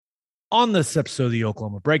On this episode of the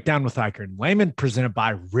Oklahoma Breakdown with Iker and Layman, presented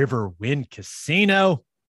by Riverwind Casino,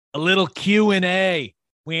 a little Q&A.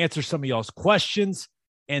 We answer some of y'all's questions,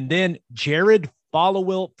 and then Jared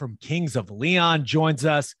Followill from Kings of Leon joins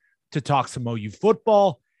us to talk some OU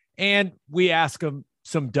football, and we ask him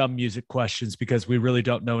some dumb music questions because we really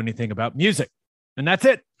don't know anything about music. And that's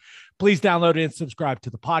it. Please download and subscribe to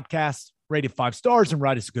the podcast, rate it 5 stars, and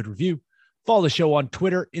write us a good review. Follow the show on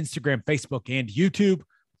Twitter, Instagram, Facebook, and YouTube.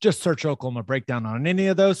 Just search Oklahoma Breakdown on any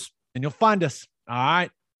of those, and you'll find us. All right.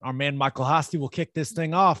 Our man Michael Hosty will kick this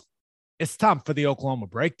thing off. It's time for the Oklahoma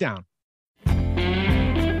Breakdown.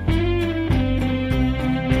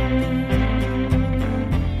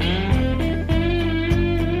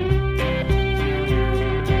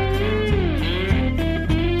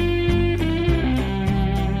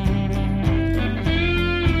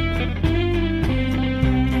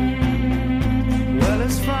 Well,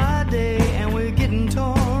 it's Friday and we're getting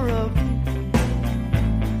torn up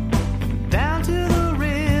down to the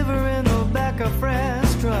river in the back of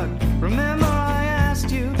Fred's truck. Remember I asked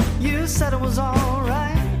you, you said it was all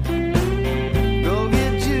right. Go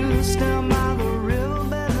get juice down by the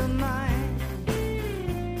riverbed tonight.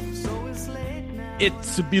 So it's late now.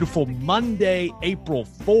 It's a beautiful Monday, April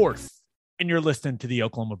 4th, and you're listening to the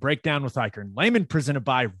Oklahoma Breakdown with Iker and Layman, presented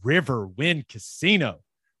by Riverwind Casino.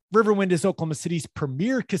 Riverwind is Oklahoma City's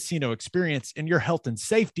premier casino experience, and your health and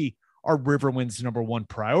safety are Riverwind's number one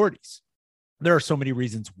priorities. There are so many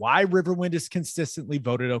reasons why Riverwind is consistently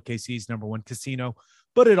voted OKC's number one casino,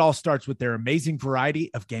 but it all starts with their amazing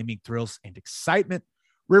variety of gaming thrills and excitement.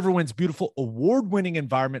 Riverwind's beautiful award-winning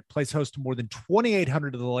environment plays host to more than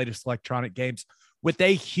 2,800 of the latest electronic games with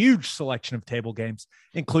a huge selection of table games,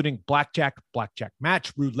 including blackjack, blackjack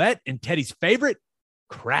match, roulette, and Teddy's favorite,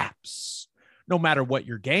 craps. No matter what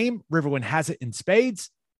your game, Riverwind has it in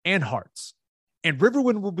spades and hearts. And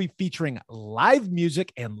Riverwind will be featuring live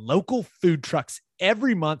music and local food trucks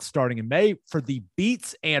every month starting in May for the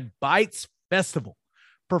Beats and Bites Festival.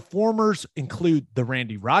 Performers include the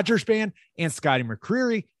Randy Rogers Band and Scotty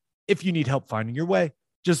McCreery. If you need help finding your way,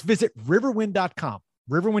 just visit riverwind.com.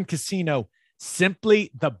 Riverwind Casino, simply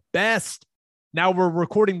the best. Now we're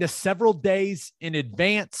recording this several days in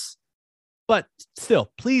advance, but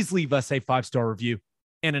still, please leave us a 5-star review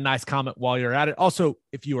and a nice comment while you're at it. Also,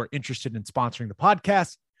 if you are interested in sponsoring the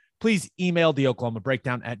podcast, please email the Oklahoma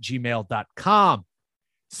Breakdown at gmail.com.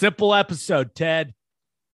 Simple episode, Ted.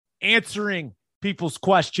 Answering people's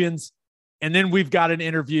questions. And then we've got an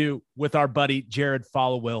interview with our buddy Jared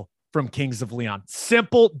Followill from Kings of Leon.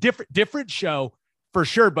 Simple, different show for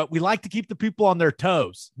sure, but we like to keep the people on their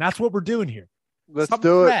toes. And that's what we're doing here. Let's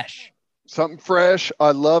Something do fresh. it. Something fresh.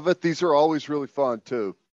 I love it. These are always really fun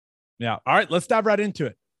too. Yeah. All right, let's dive right into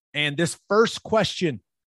it. And this first question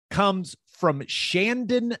comes from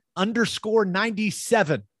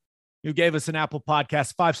Shandon_97, who gave us an Apple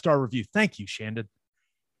Podcast 5-star review. Thank you, Shandon.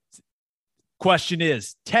 Question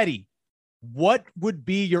is, Teddy, what would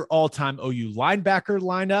be your all-time OU linebacker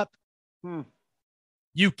lineup?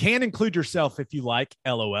 You can include yourself if you like,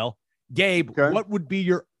 LOL. Gabe, Okay. What would be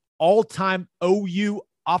your all-time OU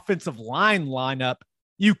offensive line lineup?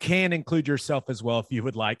 You can include yourself as well if you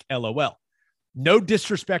would like, LOL. No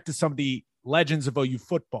disrespect to some of the legends of OU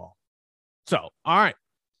football. So, all right,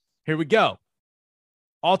 here we go.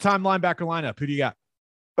 All-time linebacker lineup. Who do you got?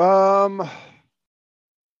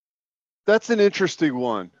 That's an interesting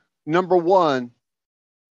one. Number one,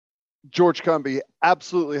 George Cumby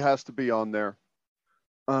absolutely has to be on there.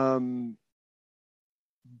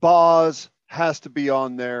 Boz has to be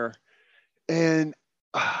on there. And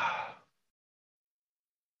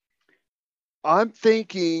I'm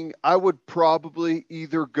thinking I would probably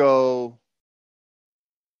either go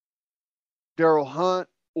Daryl Hunt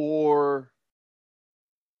or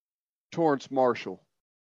Torrance Marshall.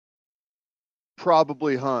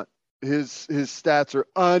 Probably Hunt. His stats are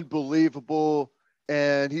unbelievable,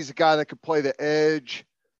 and he's a guy that could play the edge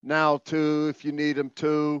now too if you need him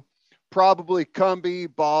to. Probably Cumby,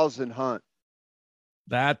 Boz, and Hunt.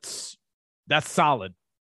 That's solid.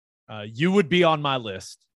 You would be on my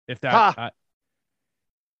list if that.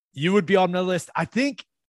 You would be on my list. I think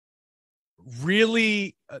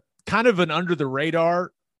really kind of an under the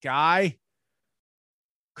radar guy.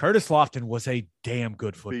 Curtis Lofton was a damn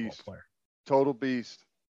good football player. Total beast.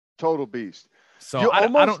 So I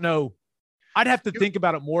don't know. I'd have to think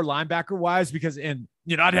about it more linebacker wise because, I'd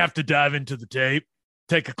have to dive into the tape,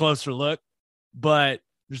 take a closer look, but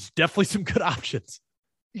there's definitely some good options.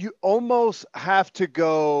 You almost have to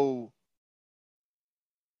go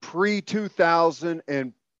pre-2000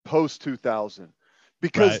 and post-2000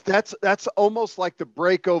 because Right. that's almost like the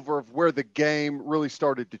breakover of where the game really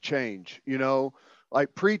started to change.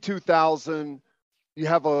 Like pre-2000, you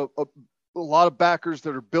have a lot of backers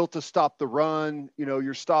that are built to stop the run.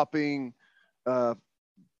 You're stopping uh,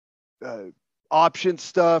 uh, option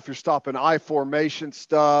stuff. You're stopping I formation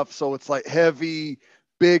stuff. So it's like heavy,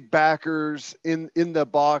 big backers in the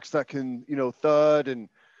box that can thud and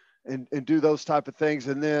do those type of things.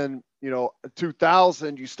 And then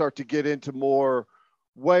 2000, you start to get into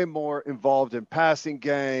way more involved in passing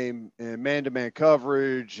game and man-to-man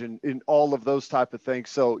coverage and in all of those type of things.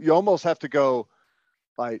 So you almost have to go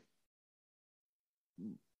like,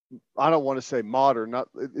 I don't want to say modern,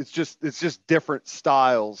 it's just different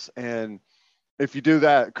styles. And if you do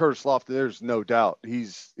that, Curtis Lofton, there's no doubt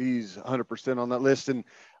he's 100% on that list. And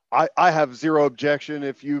I have zero objection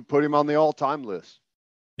if you put him on the all-time list.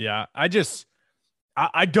 Yeah.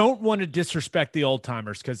 I don't want to disrespect the old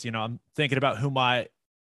timers because, I'm thinking about who my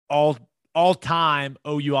all-time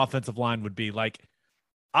OU offensive line would be. Like,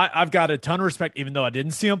 I've got a ton of respect, even though I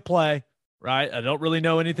didn't see him play, right? I don't really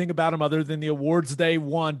know anything about him other than the awards they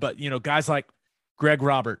won. But, guys like Greg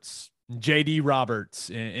Roberts, JD Roberts,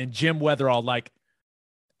 and Jim Weatherall, like,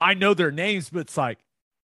 I know their names, but it's like,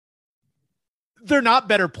 they're not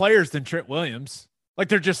better players than Trent Williams. Like,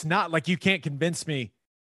 they're just not. Like, you can't convince me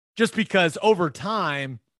just because over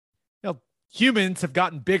time, humans have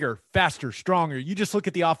gotten bigger, faster, stronger. You just look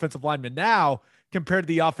at the offensive linemen now compared to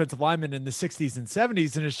the offensive linemen in the 60s and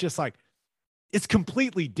 70s, and it's just like, it's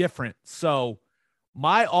completely different. So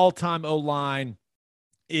my all-time O-line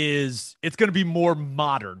it's going to be more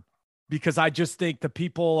modern because I just think the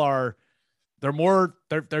people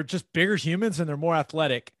they're just bigger humans and they're more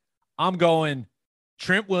athletic. I'm going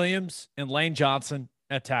Trent Williams and Lane Johnson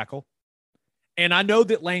at tackle. And I know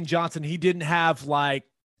that Lane Johnson, he didn't have like,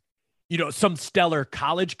 some stellar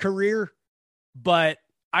college career, but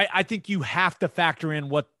I think you have to factor in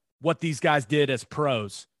what these guys did as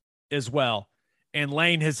pros as well. And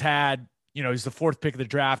Lane has had, he's the 4th pick of the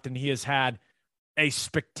draft, and he has had a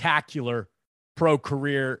spectacular pro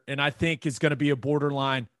career, and I think is going to be a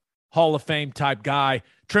borderline Hall of Fame type guy.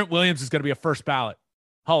 Trent Williams is going to be a first ballot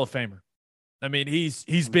Hall of Famer. I mean,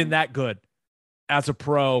 he's been that good as a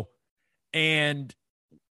pro. And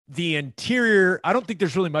the interior, I don't think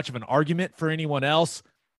there's really much of an argument for anyone else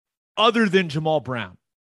other than Jamal Brown.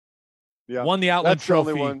 Yeah, won the Outland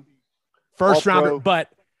Trophy, first rounder. But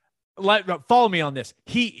follow me on this.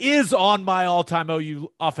 He is on my all-time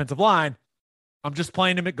OU offensive line. I'm just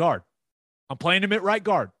playing him at guard. I'm playing him at right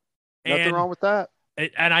guard. Nothing wrong with that.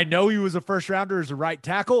 And I know he was a first rounder as a right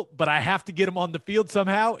tackle, but I have to get him on the field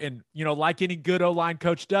somehow. And, like any good O-line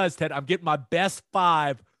coach does, Ted, I'm getting my best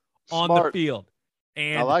 5 on the field.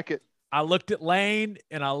 And I like it. I looked at Lane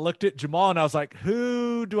and I looked at Jamal, and I was like,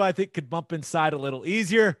 who do I think could bump inside a little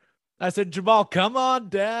easier? I said, Jamal, come on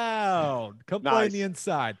down. Come play on the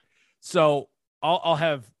inside. So I'll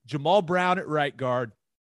have Jamal Brown at right guard,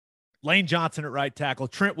 Lane Johnson at right tackle,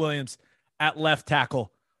 Trent Williams at left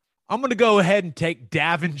tackle. I'm going to go ahead and take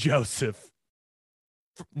Davin Joseph,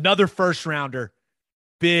 another first rounder,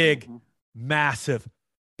 big, massive,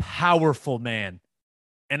 powerful man.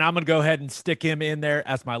 And I'm going to go ahead and stick him in there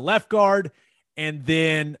as my left guard. And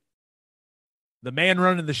then the man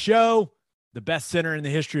running the show, the best center in the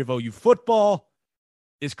history of OU football,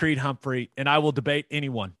 is Creed Humphrey. And I will debate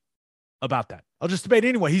anyone about that. I'll just debate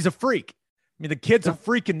anyone. He's a freak. I mean, the kid's a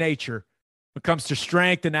freak in nature when it comes to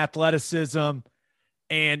strength and athleticism.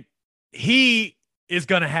 And he is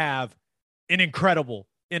going to have an incredible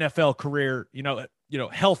NFL career,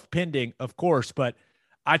 health pending, of course, but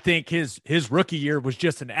I think his rookie year was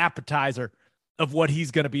just an appetizer of what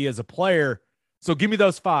he's going to be as a player. So give me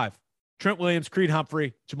those 5. Trent Williams, Creed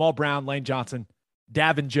Humphrey, Jamal Brown, Lane Johnson,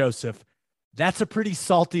 Davin Joseph. That's a pretty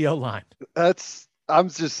salty O-line. I'm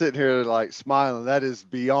just sitting here like smiling. That is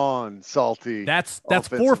beyond salty. That's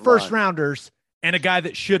 4 first rounders and a guy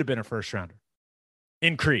that should have been a first rounder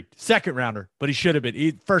in Creed. Second rounder, but he should have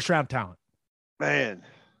been first round talent. Man,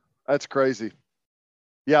 that's crazy.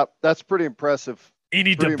 Yeah, that's pretty impressive.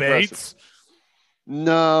 Any debates?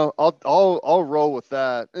 No, I'll roll with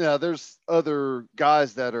that. Yeah, there's other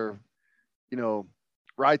guys that are,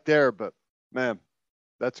 right there, but man,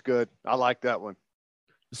 that's good. I like that one.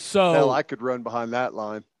 So hell, I could run behind that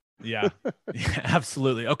line. Yeah,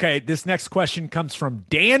 absolutely. Okay, this next question comes from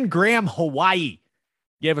Dan Graham, Hawaii.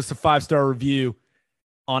 Gave us a 5-star review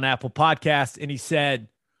on Apple Podcasts, and he said,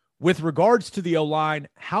 with regards to the O-line,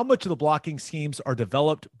 how much of the blocking schemes are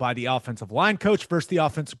developed by the offensive line coach versus the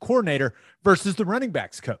offensive coordinator versus the running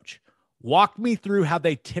backs coach? Walk me through how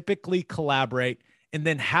they typically collaborate and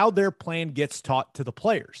then how their plan gets taught to the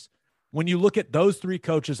players. when you look at those three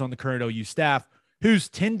coaches on the current OU staff, whose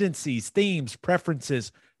tendencies, themes,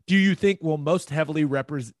 preferences do you think will most heavily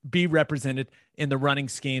be represented in the running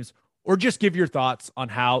schemes? Or just give your thoughts on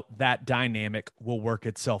how that dynamic will work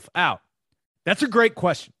itself out. That's a great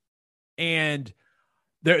question. And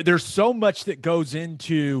there's so much that goes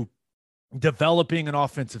into developing an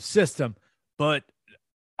offensive system, but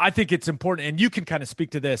I think it's important, and you can kind of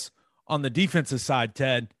speak to this on the defensive side,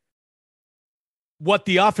 Ted. What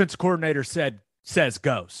the offensive coordinator says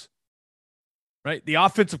goes, right? The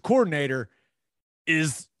offensive coordinator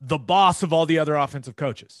is the boss of all the other offensive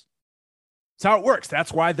coaches. That's how it works.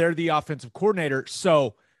 That's why they're the offensive coordinator.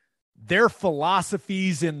 So their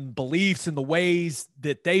philosophies and beliefs and the ways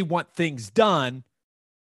that they want things done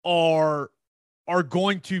are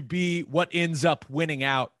going to be what ends up winning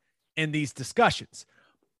out in these discussions.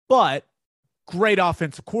 But great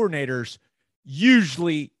offensive coordinators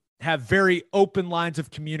usually have very open lines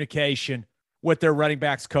of communication with their running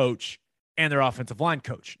backs coach and their offensive line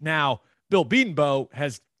coach. Now, Bill Bedenbaugh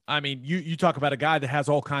has, you talk about a guy that has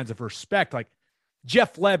all kinds of respect. Like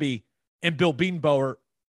Jeff Lebby and Bill Bedenbaugh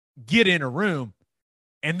get in a room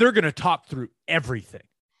and they're going to talk through everything.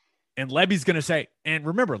 And Lebby's going to say, and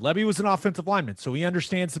remember, Lebby was an offensive lineman, so he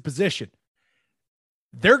understands the position.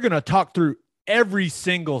 They're going to talk through every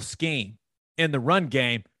single scheme in the run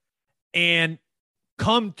game and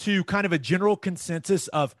come to kind of a general consensus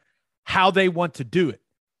of how they want to do it.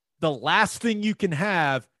 The last thing you can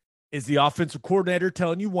have is the offensive coordinator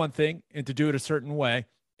telling you one thing and to do it a certain way,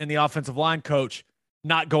 and the offensive line coach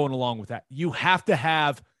not going along with that. You have to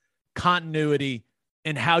have continuity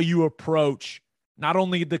in how you approach not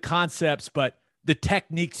only the concepts, but the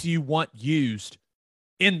techniques you want used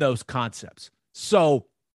in those concepts. So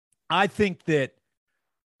I think that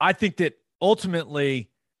ultimately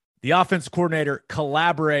the offensive coordinator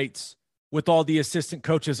collaborates with all the assistant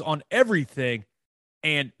coaches on everything,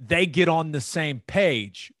 and they get on the same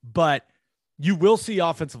page. But you will see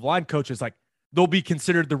offensive line coaches, like they'll be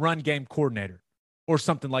considered the run game coordinator or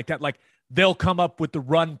something like that. Like they'll come up with the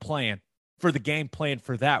run plan for the game plan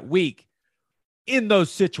for that week. In those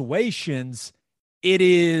situations,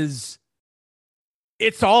 it's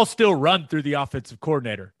all still run through the offensive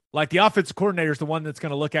coordinator. Like the offensive coordinator is the one that's going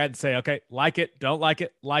to look at it and say, okay, like it, don't like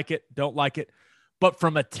it, don't like it. But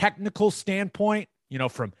from a technical standpoint,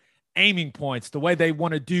 from aiming points, the way they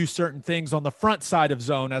want to do certain things on the front side of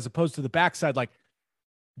zone as opposed to the backside, like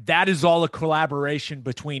that is all a collaboration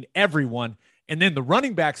between everyone. And then the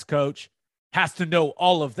running backs coach has to know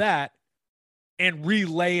all of that and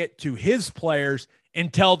relay it to his players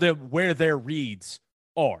and tell them where their reads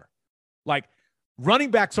are. Like running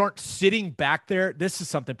backs aren't sitting back there. This is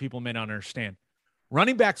something people may not understand.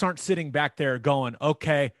 Running backs aren't sitting back there going,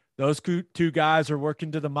 okay, those two guys are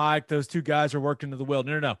working to the mic. Those two guys are working to the wheel.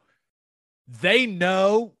 No. They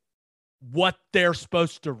know what they're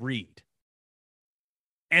supposed to read.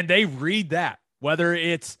 And they read that, whether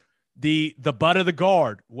it's the butt of the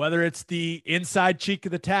guard, whether it's the inside cheek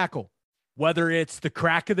of the tackle, whether it's the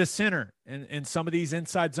crack of the center and some of these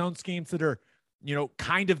inside zone schemes that are,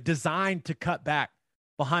 kind of designed to cut back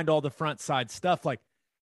behind all the front side stuff. Like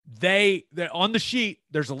they're on the sheet,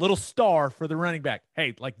 there's a little star for the running back.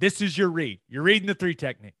 Hey, like this is your read. You're reading the 3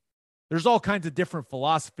 technique. There's all kinds of different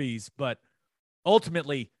philosophies, but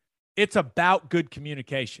ultimately it's about good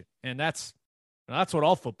communication. And that's what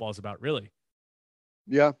all football is about, really.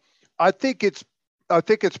 Yeah. I think it's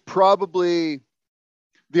probably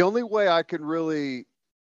the only way I can really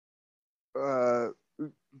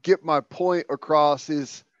get my point across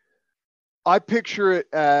is I picture it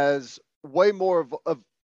as way more of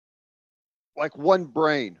like one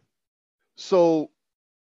brain. So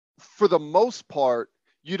for the most part,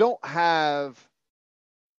 you don't have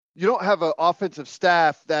an offensive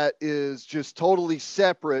staff that is just totally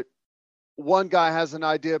separate. One guy has an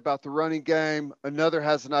idea about the running game, another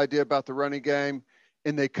has an idea about the running game,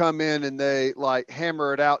 and they come in and they like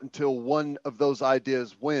hammer it out until one of those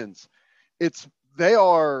ideas wins. They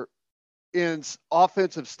are in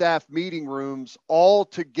offensive staff meeting rooms all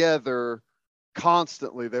together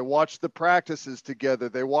constantly. They watch the practices together.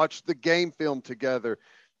 They watch the game film together.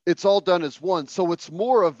 It's all done as one. So it's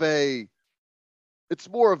more of a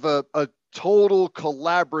total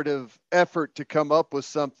collaborative effort to come up with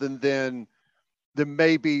something than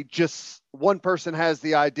maybe just one person has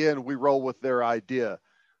the idea and we roll with their idea.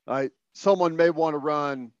 Right? Someone may want to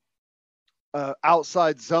run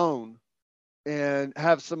outside zone and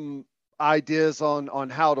have some ideas on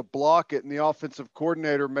how to block it. And the offensive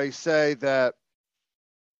coordinator may say that,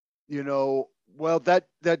 well, that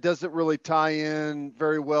doesn't really tie in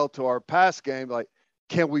very well to our pass game. Like,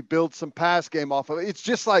 can we build some pass game off of it? It's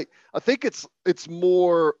just like, I think it's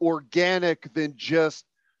more organic than just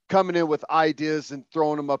coming in with ideas and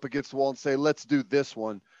throwing them up against the wall and say, let's do this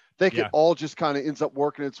one. I think it all just kind of ends up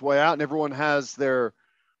working its way out, and everyone has their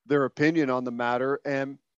opinion on the matter.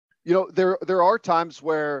 And, you know, there are times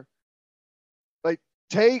where, like,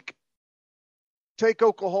 take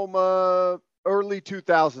Oklahoma early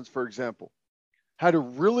 2000s, for example, had a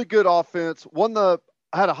really good offense,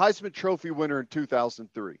 had a Heisman Trophy winner in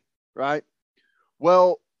 2003, right?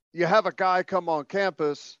 Well, you have a guy come on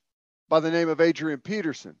campus by the name of Adrian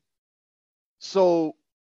Peterson. So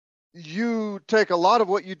you take a lot of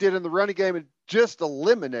what you did in the running game and just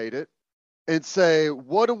eliminate it and say,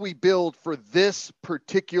 what do we build for this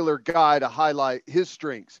particular guy to highlight his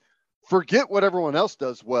strengths? Forget what everyone else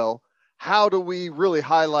does well. How do we really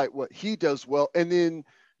highlight what he does well? And then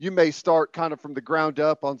you may start kind of from the ground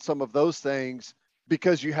up on some of those things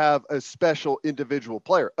because you have a special individual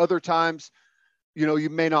player. Other times, you know, you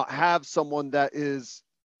may not have someone that is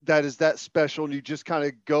that special, and you just kind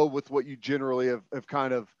of go with what you generally have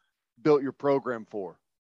kind of built your program for.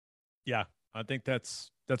 Yeah, I think that's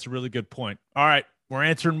a really good point. All right, we're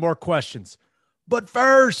answering more questions. But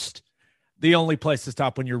first, the only place to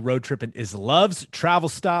stop when you're road tripping is Love's Travel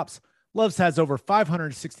Stops. Love's has over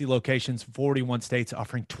 560 locations in 41 states,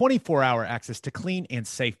 offering 24-hour access to clean and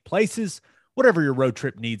safe places. Whatever your road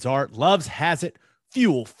trip needs are, Love's has it.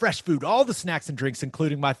 Fuel, fresh food, all the snacks and drinks,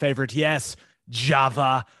 including my favorite, yes,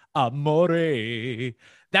 Java Amore.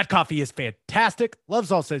 That coffee is fantastic.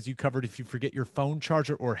 Love's also has you covered if you forget your phone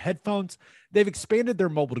charger or headphones. They've expanded their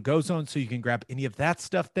mobile to-go zone so you can grab any of that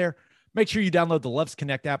stuff there. Make sure you download the Love's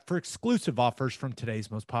Connect app for exclusive offers from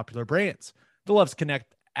today's most popular brands. The Love's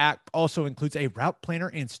Connect app also includes a route planner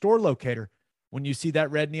and store locator. When you see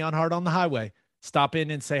that red neon heart on the highway, stop in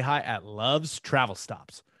and say hi at Love's Travel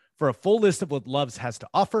Stops. For a full list of what Love's has to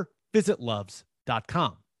offer, visit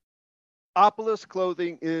loves.com. Opolis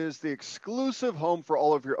Clothing is the exclusive home for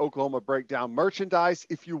all of your Oklahoma Breakdown merchandise.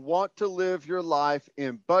 If you want to live your life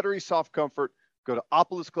in buttery soft comfort, go to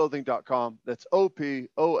opolisclothing.com. That's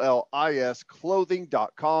OPOLIS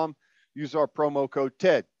clothing.com. Use our promo code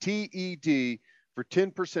TED, TED, for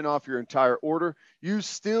 10% off your entire order. You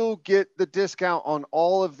still get the discount on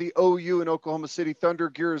all of the OU and Oklahoma City Thunder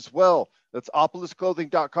gear as well. That's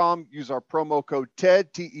opolisclothing.com. Use our promo code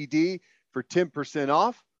TED, TED, for 10%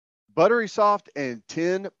 off. Buttery soft and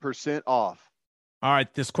 10% off. All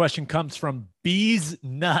right, this question comes from Bees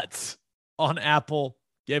Nuts on Apple.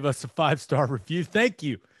 Gave us a 5-star review. Thank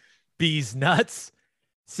you, Bees Nuts.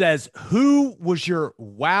 Says, who was your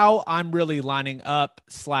wow, I'm really lining up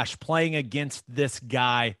 / playing against this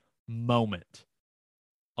guy moment?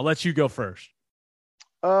 I'll let you go first.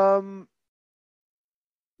 I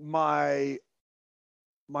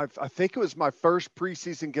think it was my first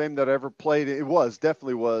preseason game that I ever played. It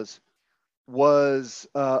definitely was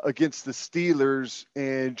against the Steelers,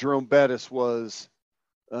 and Jerome Bettis was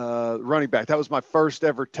running back. That was my first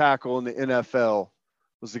ever tackle in the NFL,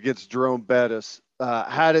 was against Jerome Bettis.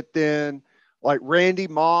 Had it then, like Randy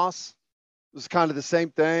Moss was kind of the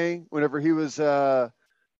same thing whenever he was in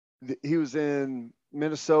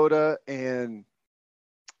Minnesota, and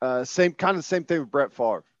same thing with Brett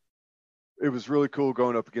Favre. It was really cool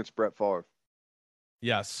going up against Brett Favre.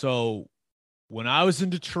 Yeah. So when I was in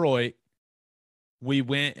Detroit, we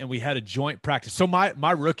went and we had a joint practice. So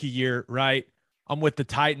my rookie year, right, I'm with the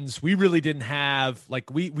Titans. We really didn't have,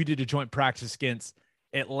 like, we did a joint practice against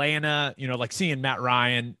Atlanta. You know, like seeing Matt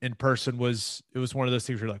Ryan in person was one of those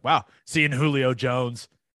things where you're like, wow. Seeing Julio Jones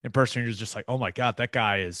in person, you're just like, oh my God, that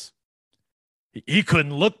guy he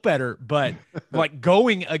couldn't look better. But like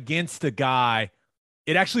going against a guy,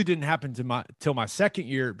 it actually didn't happen till my second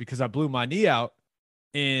year, because I blew my knee out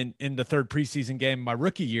in the third preseason game my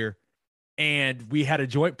rookie year. And we had a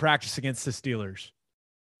joint practice against the Steelers,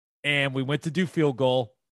 and we went to do field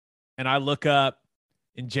goal, and I look up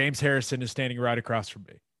and James Harrison is standing right across from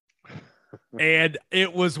me. And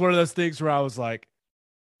it was one of those things where I was like,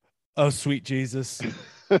 oh, sweet Jesus,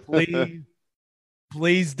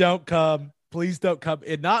 please don't come. Please don't come.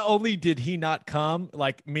 And not only did he not come,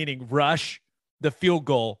 like, meaning rush the field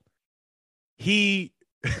goal, he,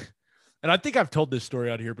 and I think I've told this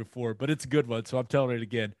story out here before, but it's a good one, so I'm telling it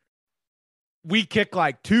again. We kick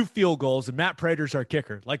like 2 field goals, and Matt Prater's our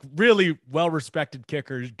kicker, like really well-respected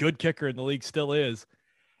kicker, good kicker in the league, still is.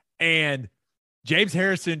 And James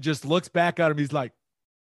Harrison just looks back at him. He's like,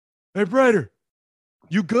 hey, Prater,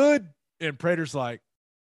 you good? And Prater's like,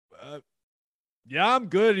 yeah, I'm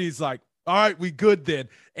good. And he's like, all right, we good then.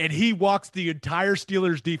 And he walks the entire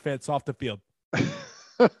Steelers defense off the field.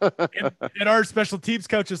 and our special teams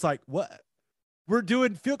coach is like, what we're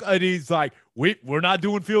doing field goal. And he's like, we're not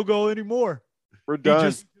doing field goal anymore. We're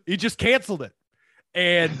done. He just canceled it.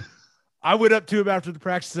 And I went up to him after the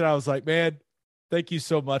practice and I was like, man, thank you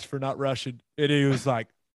so much for not rushing. And he was like,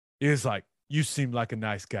 you seem like a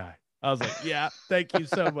nice guy. I was like, yeah, thank you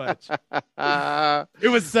so much. It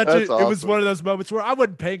was Awesome. It was one of those moments where I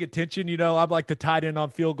wasn't paying attention. You know, I'm like the tight end on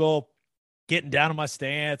field goal, getting down on my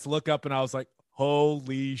stance, look up, and I was like,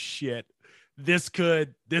 holy shit, this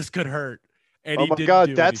could hurt. And oh he my didn't God,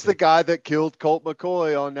 do that's the anything. guy that killed Colt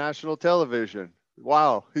McCoy on national television.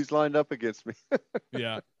 Wow, he's lined up against me.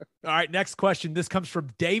 Yeah. All right, next question. This comes from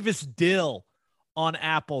Davis Dill on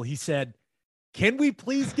Apple. He said, can we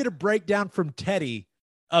please get a breakdown from Teddy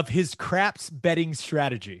of his craps betting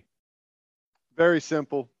strategy? Very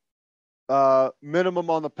simple. Minimum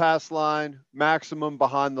on the pass line, maximum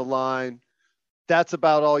behind the line. That's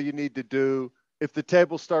about all you need to do. If the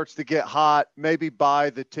table starts to get hot, maybe buy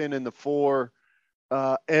the 10 and the 4.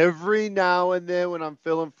 Every now and then when I'm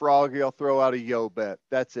feeling froggy, I'll throw out a yo bet.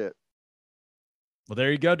 That's it. Well,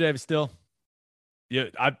 there you go, Davis Dill. Yeah,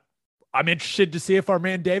 I'm interested to see if our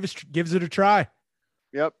man Davis gives it a try.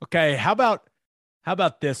 Yep. Okay, how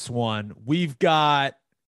about this one? We've got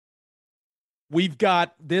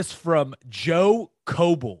this from Joe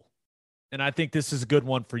Coble, and I think this is a good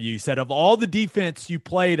one for you. He said, of all the defense you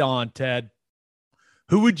played on, Ted,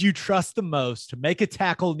 who would you trust the most to make a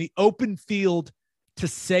tackle in the open field to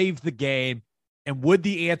save the game? And would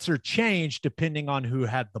the answer change depending on who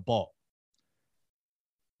had the ball?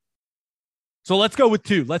 So let's go with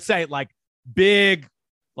 2. Let's say like big,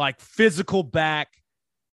 like physical back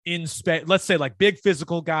in space. Let's say like big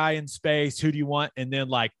physical guy in space. Who do you want? And then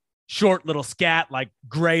like short little scat, like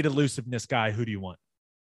great elusiveness guy. Who do you want?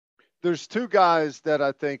 There's 2 guys that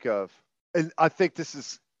I think of, and I think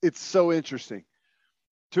it's so interesting.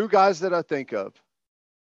 2 guys that I think of,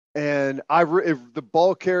 and if the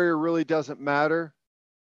ball carrier really doesn't matter,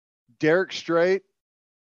 Derek Strait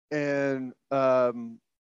and Andre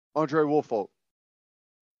Wolfold.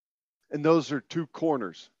 And those are 2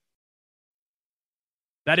 corners.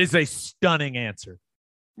 That is a stunning answer.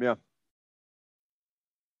 Yeah.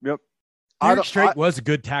 Yep. Derek Strait was a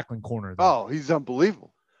good tackling corner, though. Oh, he's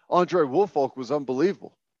unbelievable. Andre Wolfolk was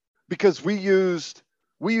unbelievable because we used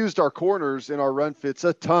our corners in our run fits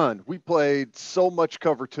a ton. We played so much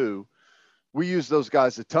cover 2. We used those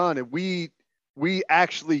guys a ton, and we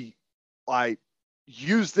actually like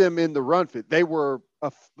used them in the run fit. They were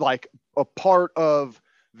a part of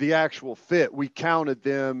the actual fit. We counted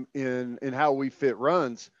them in how we fit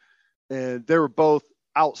runs, and they were both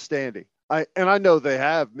outstanding. I know they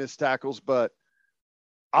have missed tackles, but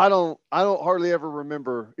I don't hardly ever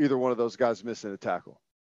remember either one of those guys missing a tackle.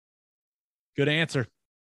 Good answer.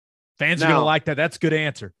 Fans are going to like that. That's a good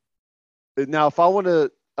answer. Now, if I want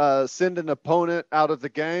to send an opponent out of the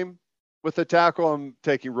game with a tackle, I'm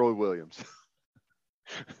taking Roy Williams.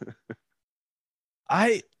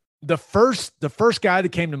 The first guy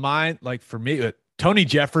that came to mind, like for me, Tony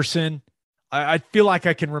Jefferson. I feel like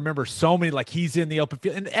I can remember so many, like he's in the open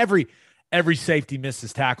field, and every safety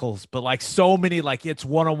misses tackles, but like so many, like it's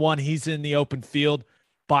one-on-one, he's in the open field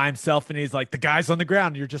by himself, and he's like the guy's on the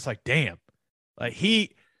ground, and you're just like, damn, like he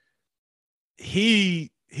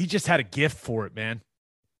just had a gift for it, man.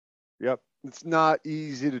 Yep. It's not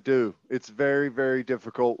easy to do. It's very, very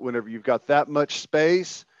difficult whenever you've got that much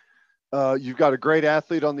space. You've got a great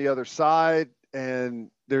athlete on the other side,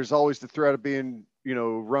 and there's always the threat of being,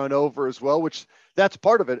 run over as well, which that's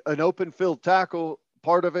part of it. An open field tackle,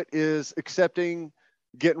 part of it is accepting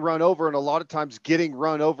getting run over, and a lot of times getting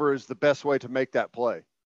run over is the best way to make that play.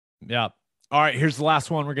 Yeah. All right, here's the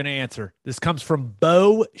last one we're going to answer. This comes from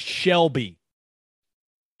Bo Shelby.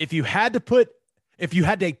 If you had to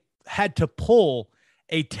pull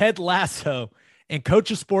a Ted Lasso and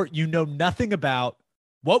coach a sport you know nothing about,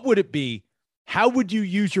 what would it be? How would you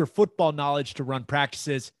use your football knowledge to run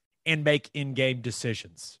practices and make in-game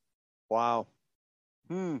decisions? Wow.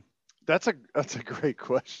 That's a great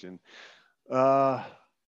question. It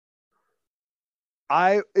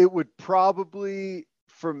would probably,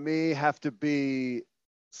 for me, have to be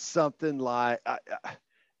something like,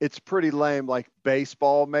 it's pretty lame, like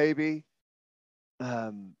baseball, maybe.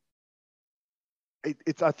 I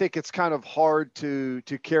think it's kind of hard to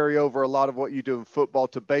carry over a lot of what you do in football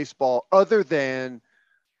to baseball, other than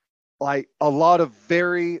like a lot of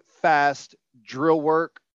very fast drill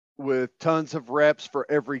work with tons of reps for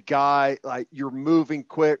every guy. Like you're moving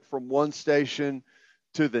quick from one station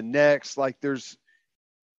to the next. Like there's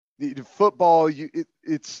the football,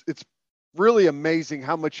 it's really amazing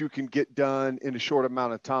how much you can get done in a short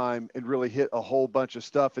amount of time and really hit a whole bunch of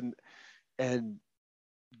stuff. And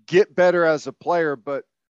get better as a player, but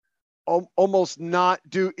almost not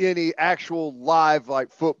do any actual live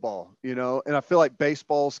like football, you know? And I feel like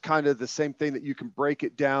baseball's kind of the same thing, that you can break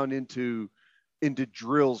it down into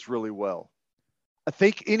drills really well. I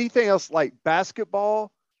think anything else like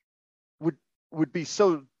basketball would be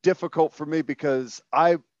so difficult for me, because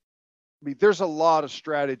I mean, there's a lot of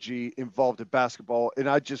strategy involved in basketball, and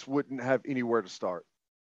I just wouldn't have anywhere to start.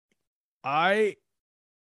 I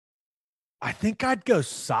think I'd go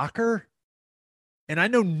soccer. And I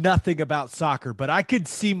know nothing about soccer, but I could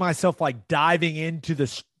see myself like diving into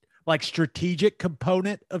the like strategic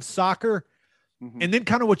component of soccer. Mm-hmm. And then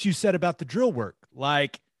kind of what you said about the drill work.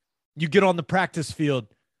 Like you get on the practice field,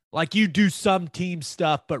 like you do some team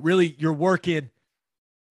stuff, but really you're working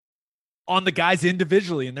on the guys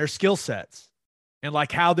individually and their skill sets and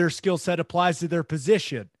like how their skill set applies to their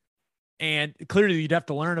position. And clearly you'd have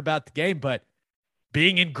to learn about the game, but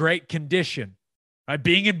being in great condition, right?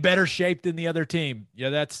 Being in better shape than the other team. Yeah,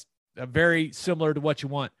 that's very similar to what you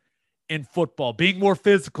want in football. Being more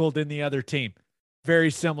physical than the other team.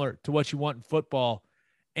 Very similar to what you want in football.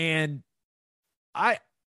 And I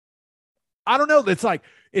don't know. It's like,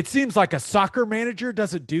 it seems like a soccer manager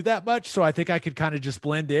doesn't do that much. So I think I could kind of just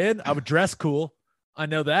blend in. I would dress cool. I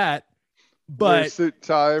know that. But wear a suit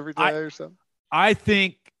tie every day or something. I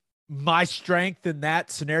think my strength in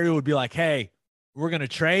that scenario would be like, hey, we're going to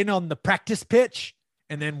train on the practice pitch.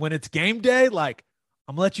 And then when it's game day, like,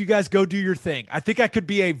 I'm going to let you guys go do your thing. I think I could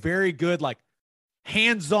be a very good, like,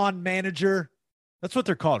 hands-on manager. That's what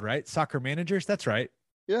they're called, right? Soccer managers. That's right.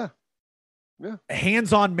 Yeah. Yeah. A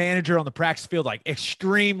hands-on manager on the practice field, like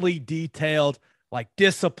extremely detailed, like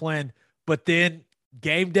disciplined, but then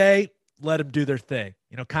game day, let them do their thing,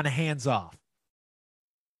 you know, kind of hands off.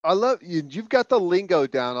 I love you. You've got the lingo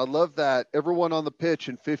down. I love that. Everyone on the pitch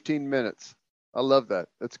in 15 minutes. I love that.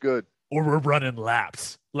 That's good. Or we're running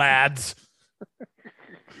laps, lads.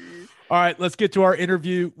 All right, let's get to our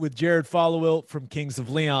interview with Jared Followill from Kings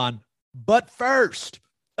of Leon. But first,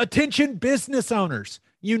 attention business owners.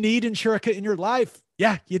 You need Insurica in your life.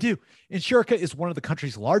 Yeah, you do. Insurica is one of the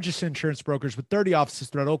country's largest insurance brokers with 30 offices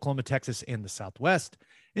throughout Oklahoma, Texas, and the Southwest.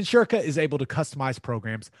 Insurica is able to customize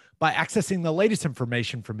programs by accessing the latest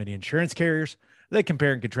information from many insurance carriers. They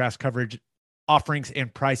compare and contrast coverage, offerings,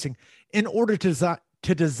 and pricing in order to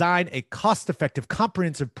design a cost-effective,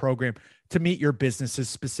 comprehensive program to meet your business's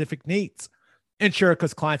specific needs.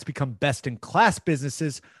 Insurica's clients become best-in-class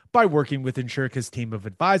businesses by working with Insurica's team of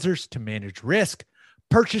advisors to manage risk.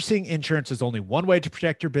 Purchasing insurance is only one way to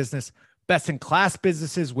protect your business. Best-in-class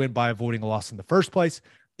businesses win by avoiding a loss in the first place.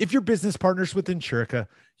 If your business partners with Insurica,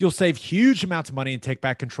 you'll save huge amounts of money and take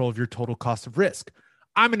back control of your total cost of risk.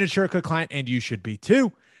 I'm an Insurica client, and you should be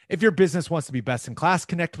too. If your business wants to be best in class,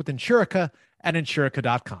 connect with Insurica at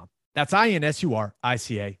Insurica.com. That's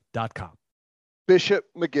INSURICA.com. Bishop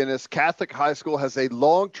McGinnis Catholic High School has a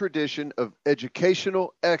long tradition of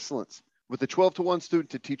educational excellence. With a 12-to-1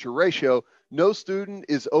 student-to-teacher ratio, no student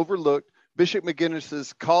is overlooked. Bishop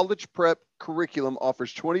McGinnis's college prep curriculum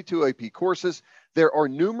offers 22 AP courses. There are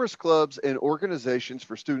numerous clubs and organizations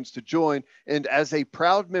for students to join, and as a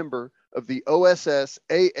proud member of the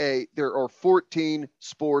OSSAA, there are 14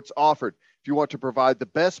 sports offered. If you want to provide the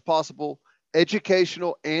best possible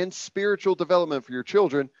educational and spiritual development for your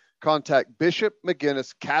children, contact Bishop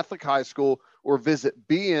McGinnis Catholic High School or visit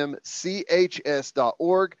bmchs.org.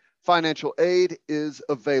 Financial aid is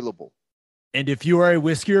available. And if you are a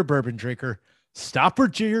whiskey or bourbon drinker, stop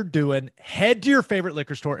what you're doing, head to your favorite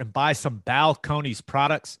liquor store and buy some Balcones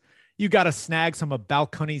products. You got to snag some of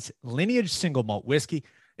Balcones Lineage Single Malt Whiskey.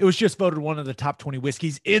 It was just voted one of the top 20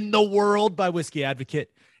 whiskeys in the world by Whiskey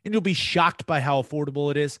Advocate, and you'll be shocked by how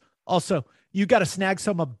affordable it is. Also, you got to snag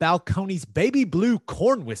some of Balcones Baby Blue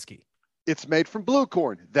Corn Whiskey. It's made from blue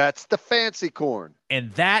corn. That's the fancy corn.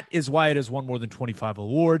 And that is why it has won more than 25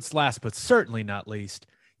 awards. Last but certainly not least,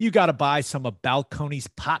 you got to buy some of Balcones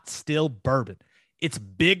Pot Still Bourbon. Its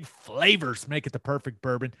big flavors make it the perfect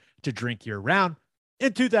bourbon to drink year-round.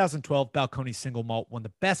 In 2012, Balcones Single Malt won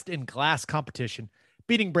the Best in Glass competition,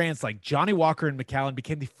 beating brands like Johnny Walker and Macallan,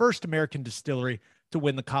 became the first American distillery to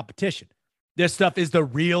win the competition. This stuff is the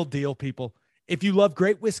real deal, people. If you love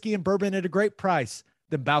great whiskey and bourbon at a great price,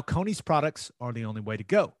 then Balcones products are the only way to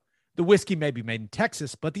go. The whiskey may be made in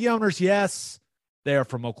Texas, but the owners, yes, they are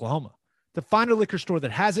from Oklahoma. To find a liquor store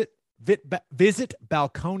that has it, visit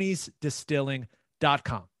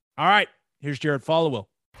balconesdistilling.com. All right, here's Jared Followill.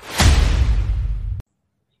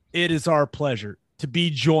 It is our pleasure to be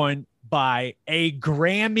joined by a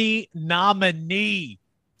Grammy nominee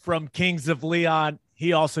from Kings of Leon.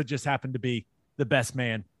 He also just happened to be the best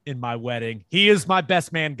man in my wedding. He is my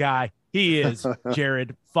best man guy. He is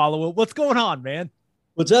Jared Followill. What's going on, man?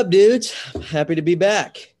 What's up, dudes? Happy to be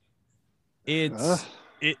back.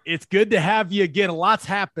 It's good to have you again. A lot's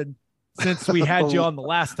happened since we had you on the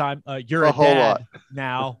last time. You're a whole dad lot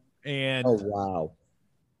now, and Oh, wow.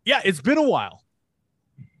 yeah, it's been a while.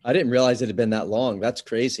 I didn't realize it had been that long. That's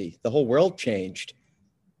crazy. The whole world changed.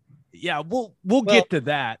 Yeah, we'll get to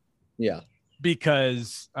that. Yeah.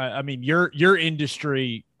 Because I mean, your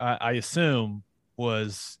industry, I assume,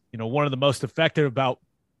 was one of the most affected by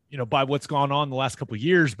what's gone on the last couple of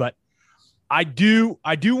years. But I do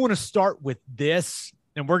want to start with this,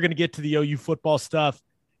 and we're going to get to the OU football stuff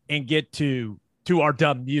and get to our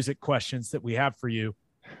dumb music questions that we have for you.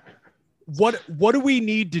 What do we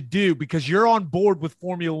need to do? Because you're on board with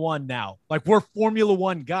Formula One now. Like, we're Formula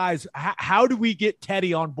One guys. How do we get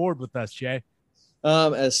Teddy on board with us, Jay?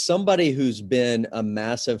 As somebody who's been a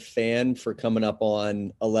massive fan for coming up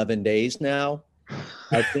on 11 days now,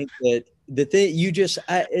 I think that the thing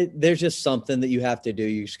there's just something that you have to do.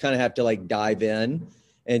 You just kind of have to like dive in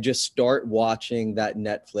and just start watching that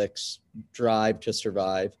Netflix Drive to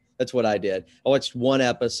Survive. That's what I did. I watched one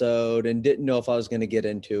episode and didn't know if I was going to get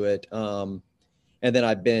into it. And then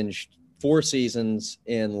I binged 4 seasons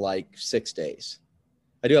in like 6 days.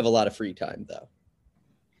 I do have a lot of free time though,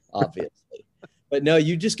 obviously. But no,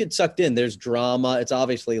 you just get sucked in. There's drama. It's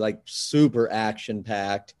obviously like super action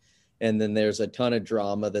packed. And then there's a ton of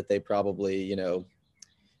drama that they probably,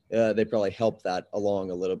 they probably help that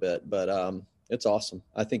along a little bit. But it's awesome.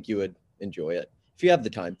 I think you would enjoy it if you have the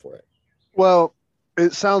time for it. Well,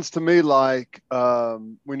 it sounds to me like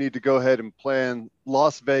we need to go ahead and plan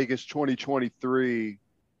Las Vegas 2023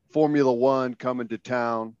 Formula One coming to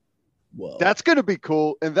town. Whoa. That's going to be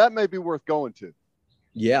cool. And that may be worth going to.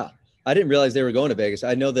 Yeah. I didn't realize they were going to Vegas.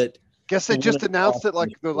 I know that. Guess they just announced it like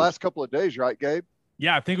the last couple of days, right, Gabe?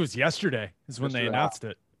 Yeah, I think it was yesterday is when they announced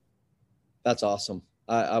it. That's awesome.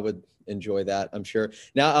 I would enjoy that, I'm sure.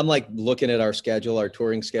 Now I'm like looking at our schedule, our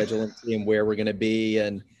touring schedule, and seeing where we're going to be.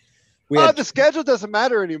 And the schedule doesn't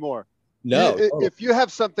matter anymore. No. If you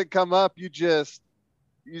have something come up, you just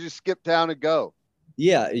skip down and go.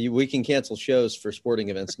 Yeah, we can cancel shows for sporting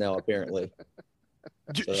events now, apparently.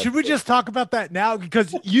 So should we just talk about that now?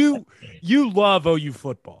 Because you love OU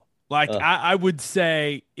football. Like I would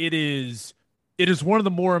say it is one of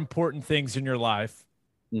the more important things in your life.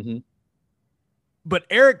 Mm-hmm. But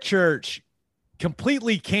Eric Church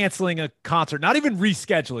completely canceling a concert, not even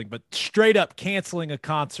rescheduling, but straight up canceling a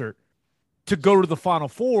concert to go to the Final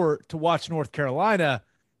Four to watch North Carolina.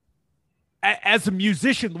 As a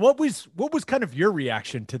musician, what was kind of your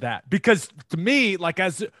reaction to that? Because to me, like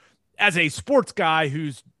as a sports guy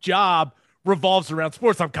whose job revolves around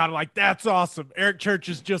sports, I'm kind of like, that's awesome. Eric Church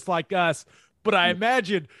is just like us. But I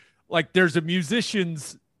imagine like there's a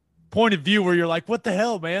musician's point of view where you're like, what the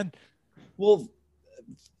hell, man? Well,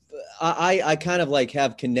 I kind of like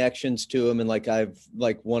have connections to him, and like I've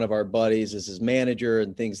like one of our buddies is his manager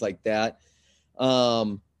and things like that.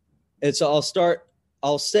 And so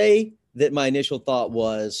I'll say that my initial thought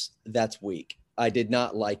was that's weak. I did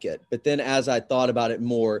not like it. But then as I thought about it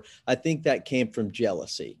more, I think that came from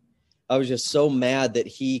jealousy. I was just so mad that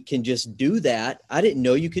he can just do that. I didn't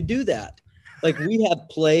know you could do that. Like, we have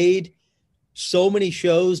played so many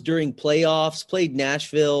shows during playoffs, played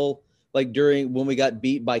Nashville, like during when we got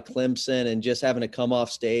beat by Clemson, and just having to come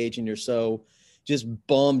off stage and you're so just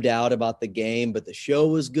bummed out about the game, but the show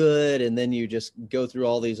was good. And then you just go through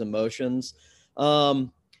all these emotions.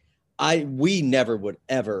 We never would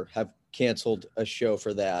ever have canceled a show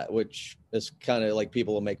for that, which is kind of like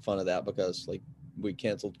people will make fun of that because like we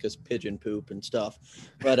canceled because pigeon poop and stuff.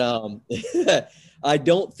 But I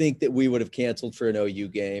don't think that we would have canceled for an OU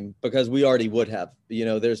game because we already would have.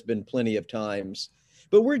 There's been plenty of times,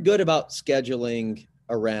 but we're good about scheduling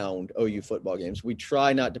around OU football games. We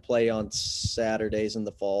try not to play on Saturdays in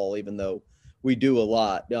the fall, even though we do a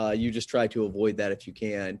lot. You just try to avoid that if you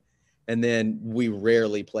can. And then we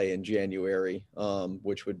rarely play in January,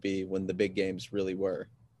 which would be when the big games really were.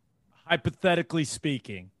 Hypothetically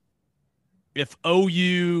speaking, if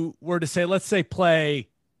OU were to say, let's say play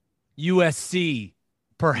USC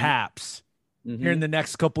perhaps here in the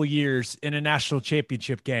next couple of years in a national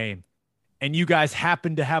championship game, and you guys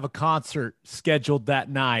happen to have a concert scheduled that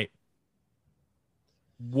night,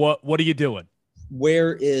 what are you doing?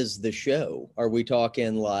 Where is the show? Are we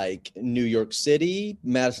talking like New York City,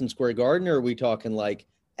 Madison Square Garden, or are we talking like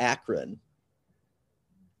Akron?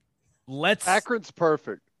 Akron's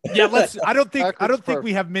perfect. Yeah, I don't think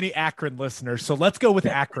we have many Akron listeners, so let's go with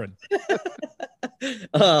Akron.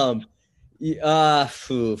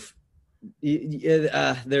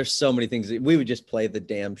 There's so many things. We would just play the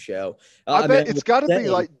damn show. I bet it's got to be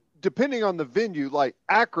like depending on the venue, like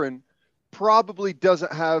Akron probably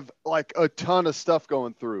doesn't have like a ton of stuff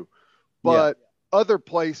going through, but other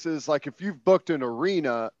places, like if you've booked an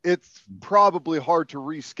arena, it's probably hard to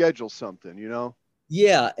reschedule something, you know?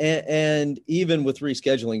 Yeah. And even with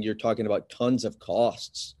rescheduling, you're talking about tons of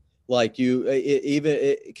costs. Like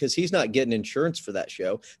because he's not getting insurance for that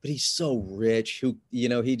show, but he's so rich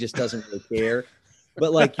he just doesn't really care.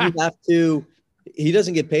 But like he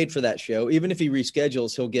doesn't get paid for that show. Even if he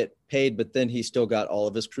reschedules, he'll get paid, but then he's still got all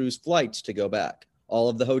of his cruise flights to go back, all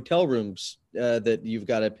of the hotel rooms that you've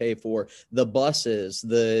got to pay for, the buses,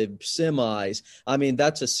 the semis. I mean,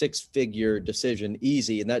 that's a 6-figure decision,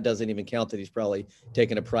 easy. And that doesn't even count that he's probably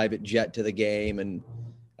taking a private jet to the game. And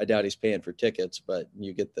I doubt he's paying for tickets, but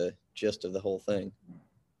you get the gist of the whole thing.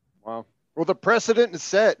 Wow. Well, the precedent is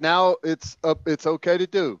set. Now it's okay to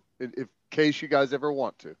do in case you guys ever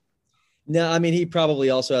want to. No, I mean, he probably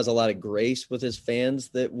also has a lot of grace with his fans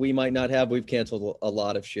that we might not have. We've canceled a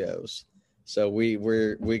lot of shows. So we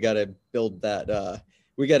got to build that.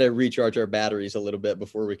 We got to recharge our batteries a little bit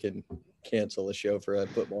before we can cancel a show for a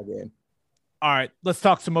football game. All right, let's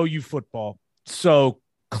talk some OU football. So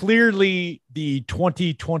clearly the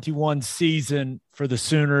 2021 season for the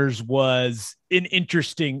Sooners was an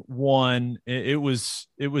interesting one. It was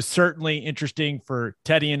certainly interesting for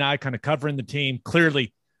Teddy and I kind of covering the team,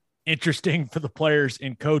 clearly interesting for the players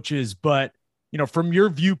and coaches. But, from your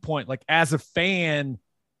viewpoint, like as a fan,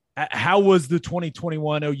 how was the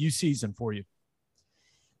 2021 OU season for you?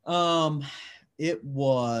 It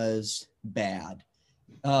was bad.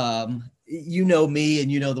 You know me,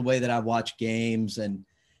 and you know the way that I watch games and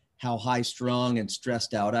how high strung and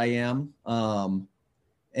stressed out I am.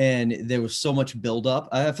 And there was so much buildup.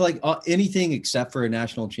 I feel like anything except for a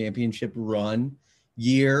national championship run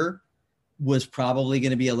year was probably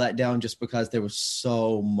going to be a letdown just because there was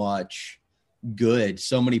so much good,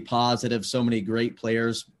 so many positives, so many great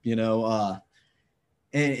players,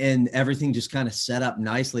 and everything just kind of set up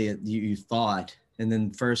nicely, you thought. And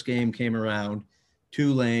then first game came around,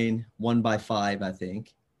 Tulane won by 5, I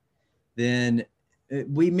think. Then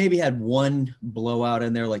we maybe had one blowout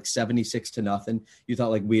in there, like 76-0. You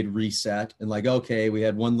thought like we had reset and like, okay, we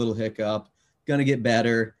had one little hiccup, gonna get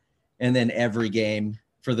better. And then every game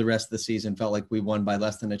for the rest of the season felt like we won by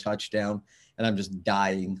less than a touchdown. And I'm just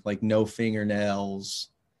dying, like no fingernails,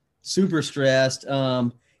 super stressed.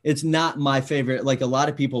 It's not my favorite. Like a lot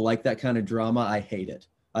of people like that kind of drama. I hate it.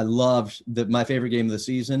 I loved my favorite game of the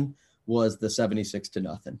season was the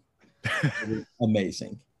 76-0.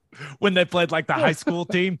 Amazing. When they played like the high school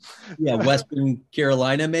team. Yeah. Western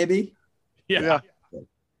Carolina, maybe. Yeah. It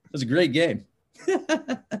was a great game.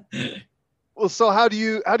 Well, so how do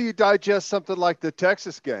you digest something like the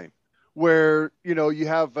Texas game where, you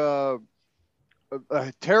have a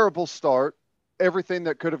terrible start, everything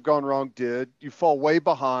that could have gone wrong did, you fall way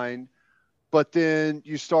behind, but then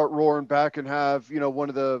you start roaring back and have, one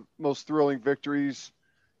of the most thrilling victories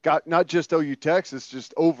got not just OU Texas,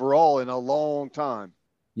 just overall in a long time.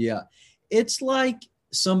 Yeah. It's like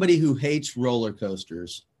somebody who hates roller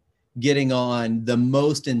coasters getting on the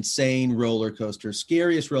most insane roller coaster,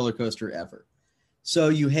 scariest roller coaster ever. So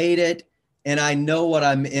you hate it. And I know what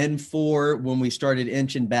I'm in for when we started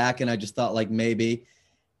inching back. And I just thought like maybe,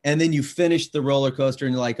 and then you finish the roller coaster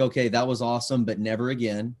and you're like, okay, that was awesome, but never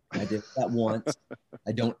again. I did that once.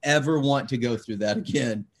 I don't ever want to go through that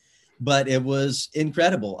again, but it was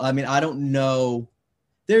incredible. I mean, I don't know.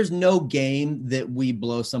 There's no game that we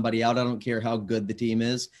blow somebody out. I don't care how good the team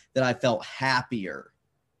is, that I felt happier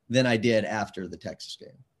than I did after the Texas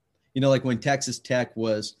game. Like when Texas Tech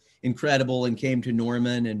was incredible and came to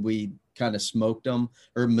Norman and we kind of smoked them,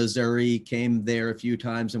 or Missouri came there a few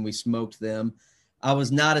times and we smoked them. I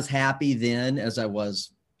was not as happy then as I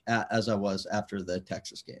was after the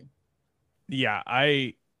Texas game. Yeah,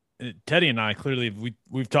 Teddy and I clearly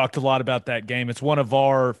we've talked a lot about that game. It's one of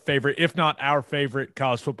our favorite, if not our favorite,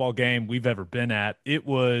 college football game we've ever been at. It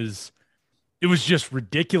was just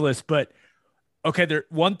ridiculous. But okay,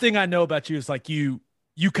 one thing I know about you is like you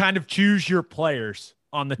kind of choose your players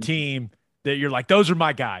on the team that you're like, those are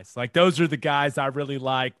my guys. Like those are the guys I really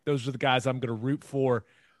like. Those are the guys I'm going to root for.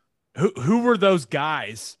 Who were those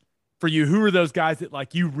guys for you? Who were those guys that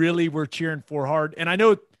like you really were cheering for hard? And I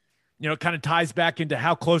know, it kind of ties back into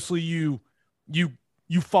how closely you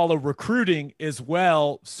follow recruiting as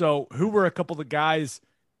well. So who were a couple of the guys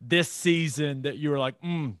this season that you were like,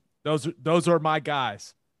 those are my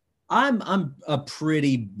guys? I'm a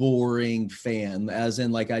pretty boring fan, as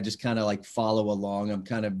in like I just kind of like follow along.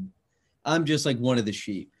 I'm just like one of the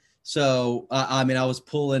sheep. So I was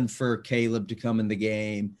pulling for Caleb to come in the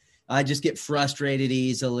game. I just get frustrated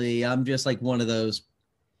easily. I'm just like one of those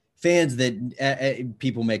fans that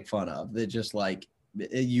people make fun of, that just like,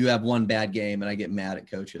 you have one bad game and I get mad at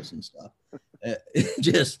coaches and stuff.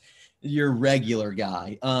 Just your regular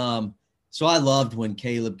guy. So I loved when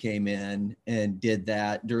Caleb came in and did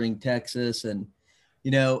that during Texas. And,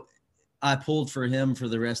 you know, I pulled for him for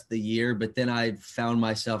the rest of the year, but then I found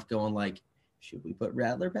myself going like, should we put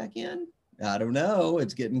Rattler back in? I don't know.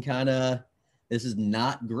 It's getting kind of, this is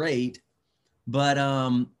not great, but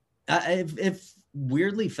it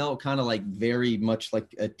weirdly felt kind of like very much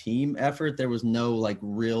like a team effort. There was no like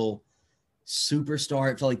real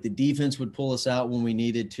superstar. It felt like the defense would pull us out when we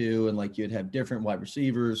needed to. And like you'd have different wide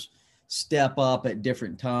receivers step up at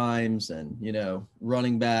different times and, you know,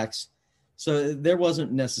 running backs. So there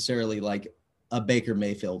wasn't necessarily like a Baker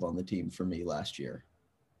Mayfield on the team for me last year.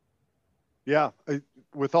 Yeah.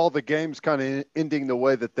 With all the games kind of ending the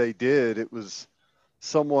way that they did, it was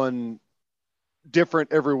someone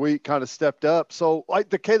different every week kind of stepped up. So like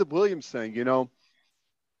the Caleb Williams thing, you know,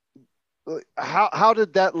 how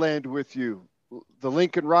did that land with you? The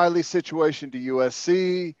Lincoln Riley situation to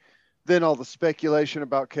USC, then all the speculation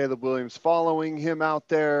about Caleb Williams following him out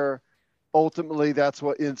there. Ultimately, that's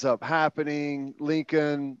what ends up happening.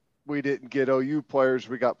 Lincoln, we didn't get OU players.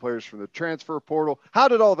 We got players from the transfer portal. How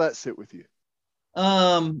did all that sit with you?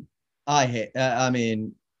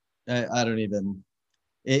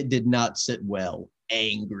 It did not sit well.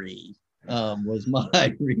 Angry was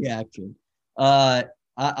my reaction.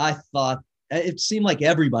 I thought it seemed like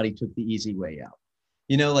everybody took the easy way out.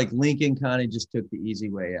 You know, like Lincoln kind of just took the easy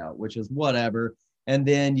way out, which is whatever. And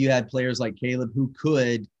then you had players like Caleb who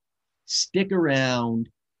could stick around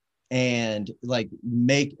and like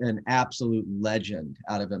make an absolute legend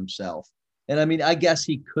out of himself. And I mean, I guess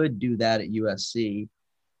he could do that at USC,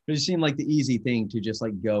 but it seemed like the easy thing to just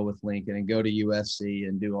like go with Lincoln and go to USC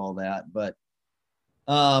and do all that. But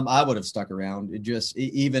I would have stuck around. It just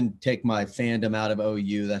even take my fandom out of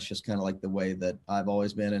OU. That's just kind of like the way that I've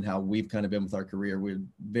always been and how we've kind of been with our career. We're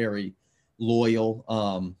very loyal.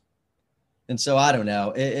 And so I don't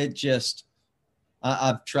know. It just,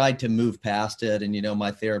 I've tried to move past it. And, you know,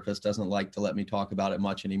 my therapist doesn't like to let me talk about it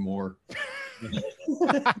much anymore.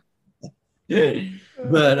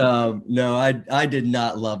 But no, I did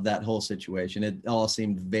not love that whole situation. It all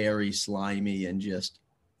seemed very slimy and just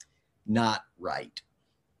not right.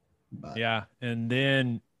 But. Yeah. And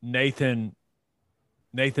then Nathan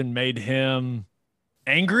made him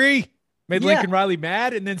angry, made Lincoln Riley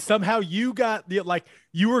mad. And then somehow you got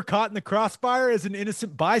you were caught in the crossfire as an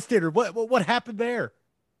innocent bystander. What happened there?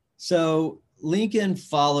 So Lincoln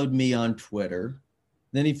followed me on Twitter.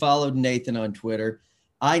 Then he followed Nathan on Twitter.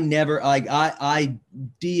 I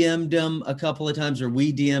DM'd him a couple of times, or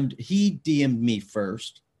he DM'd me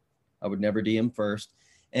first. I would never DM first.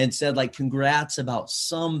 And said like, congrats about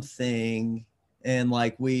something. And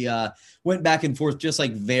like, we went back and forth, just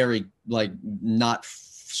like very like not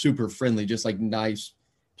super friendly, just like nice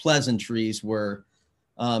pleasantries were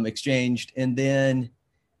exchanged. And then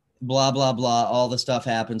blah, blah, blah. All the stuff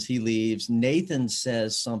happens. He leaves. Nathan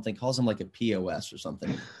says something, calls him like a POS or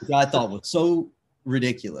something, which I thought was so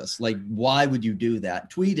ridiculous. Like, why would you do that?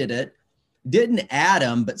 Tweeted it, didn't add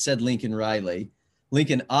him, but said Lincoln Riley.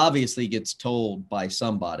 Lincoln obviously gets told by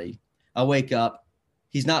somebody. I wake up.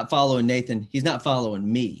 He's not following Nathan. He's not following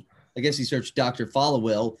me. I guess he searched Dr.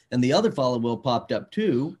 Followill, and the other Followill popped up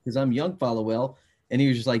too, because I'm young Followill. And he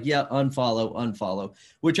was just like, yeah, unfollow,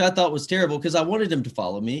 which I thought was terrible because I wanted him to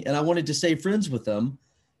follow me and I wanted to stay friends with him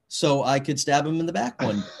so I could stab him in the back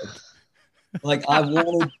one day. Like I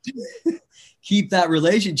wanted to keep that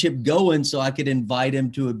relationship going so I could invite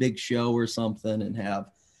him to a big show or something and have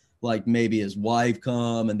like maybe his wife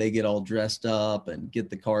come and they get all dressed up and get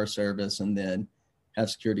the car service and then have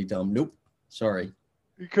security tell him, nope, sorry.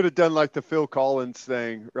 You could have done like the Phil Collins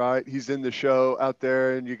thing, right? He's in the show out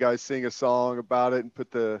there and you guys sing a song about it and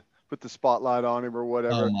put the spotlight on him or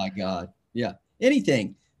whatever. Oh my God. Yeah.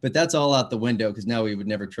 Anything, but that's all out the window because now he would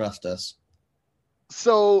never trust us.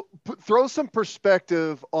 So throw some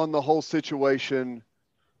perspective on the whole situation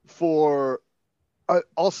for,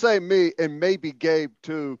 I'll say me and maybe Gabe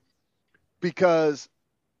too, because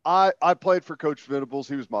I played for Coach Venables.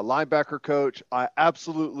 He was my linebacker coach. I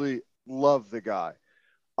absolutely love the guy.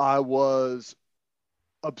 I was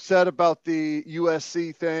upset about the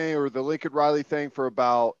USC thing or the Lincoln Riley thing for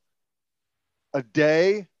about a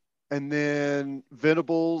day. And then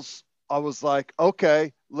Venables, I was like,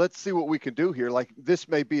 okay, let's see what we can do here. Like this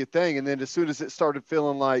may be a thing. And then as soon as it started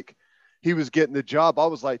feeling like he was getting the job, I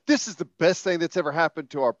was like, this is the best thing that's ever happened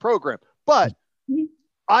to our program. But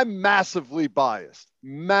I'm massively biased.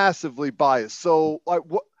 So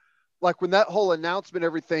like when that whole announcement,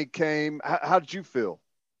 everything came, how did you feel?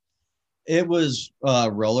 It was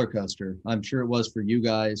a roller coaster. I'm sure it was for you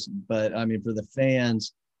guys, but I mean, for the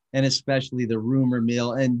fans and especially the rumor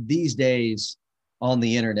mill. And these days on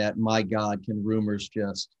the internet, my God, can rumors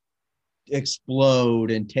just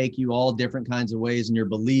explode and take you all different kinds of ways and you're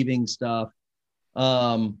believing stuff.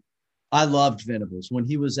 Um, I loved Venables. When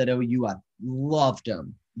he was at OU, I loved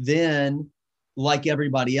him. Then, like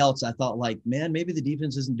everybody else, I thought like, man, maybe the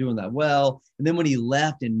defense isn't doing that well. And then when he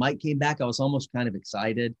left and Mike came back, I was almost kind of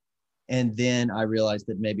excited. And then I realized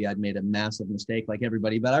that maybe I'd made a massive mistake like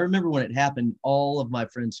everybody. But I remember when it happened, all of my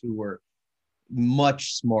friends who were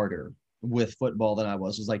much smarter with football than I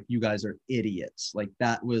was like, you guys are idiots. Like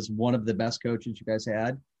that was one of the best coaches you guys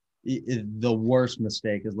had. The worst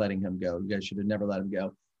mistake is letting him go. You guys should have never let him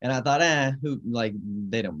go. And I thought,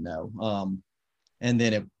 they don't know. And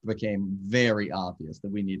then it became very obvious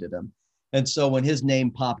that we needed him. And so when his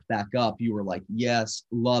name popped back up, you were like, yes,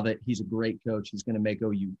 love it. He's a great coach. He's going to make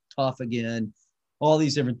OU tough again, all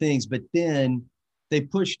these different things. But then they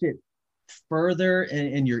pushed it further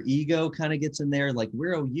and your ego kind of gets in there. Like,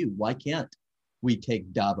 we're OU. Why can't we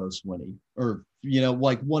take Dabo Swinney? Or,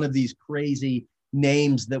 like one of these crazy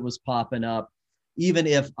names that was popping up, even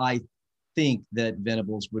if I think that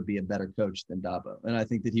Venables would be a better coach than Dabo. And I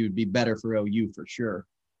think that he would be better for OU for sure.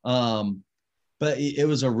 But it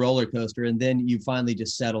was a roller coaster. And then you finally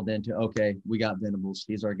just settled into, okay, we got Venables.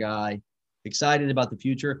 He's our guy. Excited about the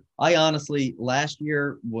future. I honestly, last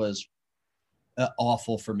year was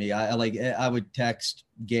awful for me. I would text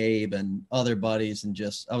Gabe and other buddies and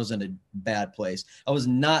I was in a bad place. I was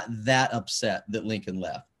not that upset that Lincoln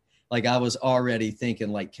left. Like I was already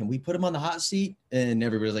thinking like, can we put him on the hot seat? And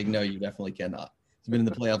everybody's like, no, you definitely cannot. He's been in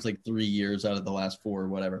the playoffs like 3 years out of the last 4 or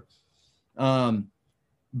whatever.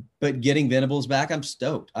 But getting Venables back, I'm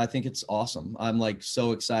stoked. I think it's awesome. I'm like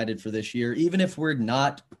so excited for this year. Even if we're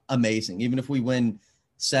not amazing, even if we win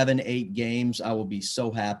 7-8 games, I will be so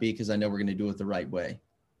happy because I know we're going to do it the right way.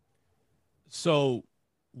 So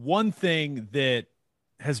one thing that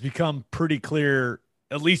has become pretty clear,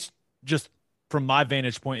 at least just from my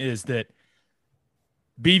vantage point, is that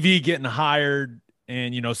BV getting hired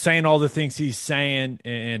and, saying all the things he's saying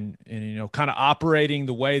and kind of operating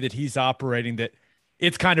the way that he's operating, that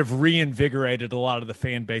it's kind of reinvigorated a lot of the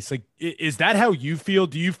fan base. Like, is that how you feel?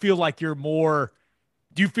 Do you feel like you're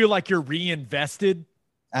reinvested?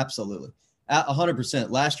 Absolutely. 100%.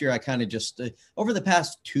 Last year, I kind of just, over the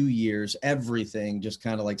past 2 years, everything just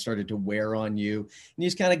kind of like started to wear on you. And you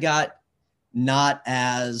just kind of got not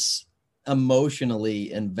as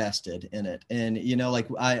emotionally invested in it. And,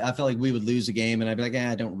 I felt like we would lose a game and I'd be like,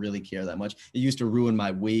 I don't really care that much. It used to ruin my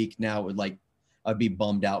week. Now it would I'd be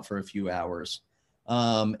bummed out for a few hours.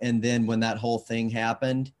 And then when that whole thing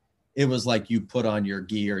happened, it was like you put on your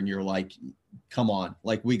gear and you're like, come on,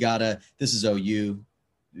 like this is OU.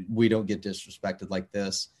 We don't get disrespected like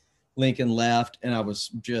this. Lincoln left and I was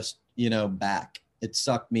just, back. It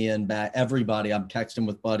sucked me in back. Everybody, I'm texting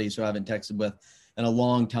with buddies who I haven't texted with in a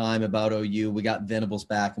long time about OU. We got Venables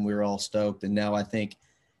back and we were all stoked. And now I think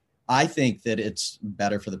that it's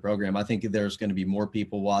better for the program. I think there's going to be more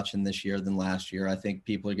people watching this year than last year. I think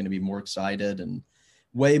people are going to be more excited and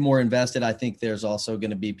way more invested. I think there's also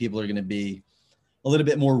going to be people are going to be a little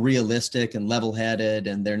bit more realistic and level-headed,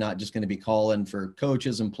 and they're not just going to be calling for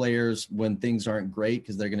coaches and players when things aren't great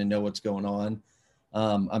because they're going to know what's going on.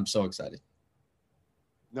 I'm so excited.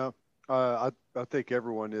 No, I think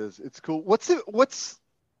everyone is. It's cool. What's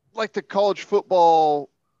like the college football?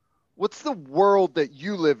 What's the world that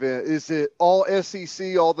you live in? Is it all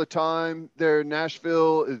SEC all the time there in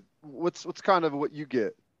Nashville? What's kind of what you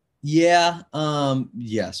get? Yeah.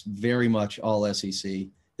 Yes, very much all SEC.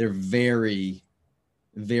 They're very,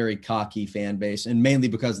 very cocky fan base, and mainly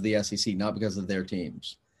because of the SEC, not because of their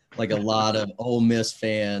teams. Like a lot of Ole Miss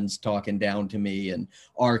fans talking down to me and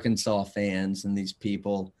Arkansas fans and these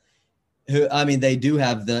people who, I mean, they do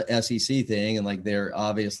have the SEC thing. And like their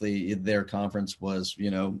conference was,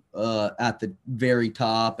 at the very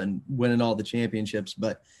top and winning all the championships,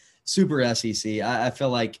 but super SEC. I feel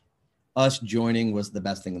like us joining was the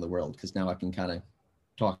best thing in the world because now I can kind of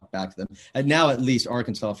talk back to them. And now at least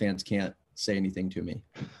Arkansas fans can't say anything to me.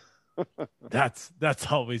 That's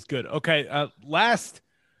always good. Okay. Last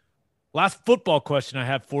football question I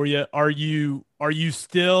have for you. Are you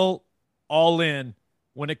still all in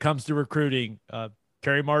when it comes to recruiting?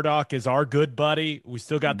 Kerry Murdoch is our good buddy. We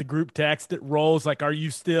still got the group text that rolls. Like, are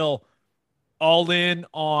you still all in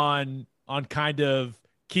on kind of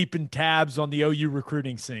keeping tabs on the OU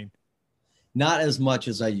recruiting scene? Not as much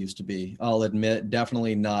as I used to be. I'll admit,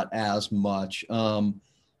 definitely not as much. I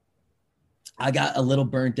got a little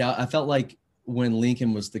burnt out. I felt like when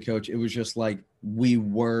Lincoln was the coach, it was just like we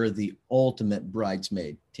were the ultimate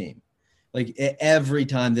bridesmaid team. Like every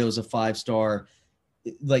time there was a 5-star,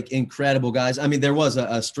 like incredible guys. I mean, there was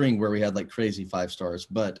a string where we had like crazy 5 stars,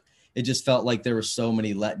 but it just felt like there were so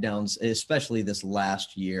many letdowns, especially this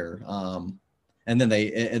last year. And then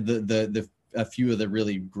a few of the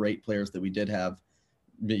really great players that we did have,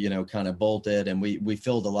 kind of bolted, and we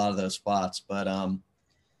filled a lot of those spots. But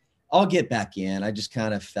I'll get back in. I just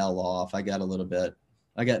kind of fell off. I got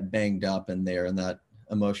banged up in there in that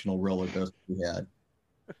emotional roller coaster we had.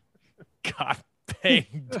 Got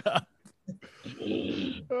banged up.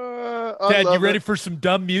 Dad, you ready for some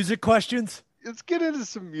dumb music questions? Let's get into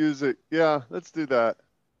some music. Yeah, let's do that.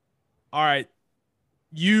 All right.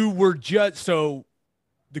 You were so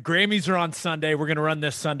the Grammys are on Sunday. We're going to run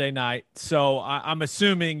this Sunday night. So I'm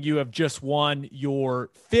assuming you have just won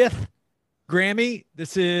your 5th Grammy.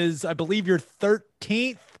 This is, I believe, your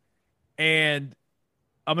 13th, and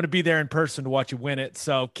I'm going to be there in person to watch you win it.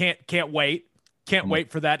 So can't wait. Can't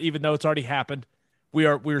wait for that, even though it's already happened. We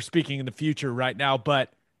are speaking in the future right now.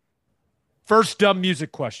 But first dumb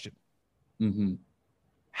music question. Mm-hmm.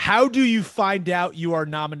 How do you find out you are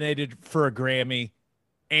nominated for a Grammy,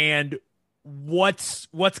 and what's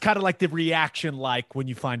kind of like the reaction like when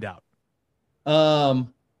you find out?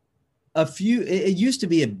 It used to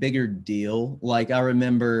be a bigger deal. Like I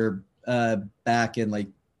remember back in like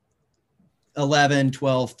 11,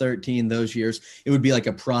 12, 13, those years, it would be like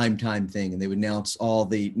a prime time thing, and they would announce all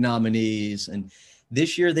the nominees. And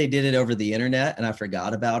this year they did it over the internet, and I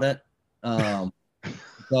forgot about it. So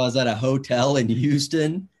I was at a hotel in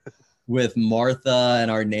Houston with Martha and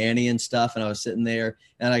our nanny and stuff, and I was sitting there,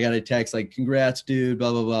 and I got a text like, "Congrats, dude,"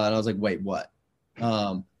 blah blah blah, and I was like, "Wait, what?"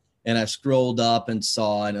 And I scrolled up and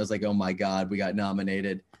saw, and I was like, "Oh my God, we got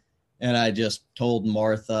nominated!" And I just told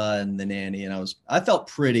Martha and the nanny, and I felt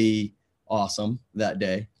pretty awesome that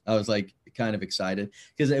day. I was like kind of excited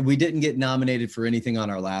because we didn't get nominated for anything on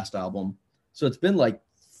our last album, so it's been like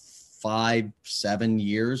 5-7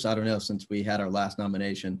 years, I don't know, since we had our last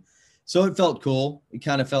nomination. So it felt cool. It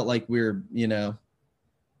kind of felt like we're,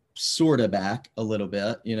 sort of back a little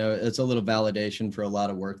bit. It's a little validation for a lot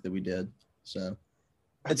of work that we did. So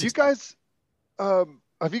have you guys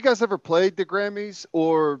ever played the Grammys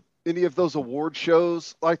or any of those award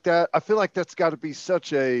shows like that? I feel like that's got to be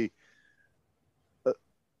such a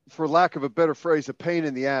for lack of a better phrase, a pain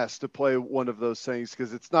in the ass to play one of those things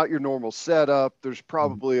because it's not your normal setup. There's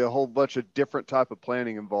probably a whole bunch of different type of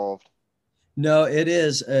planning involved. No, it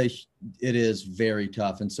is very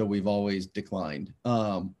tough, and so we've always declined.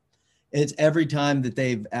 It's every time that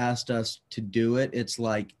they've asked us to do it, it's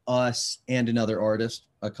like us and another artist,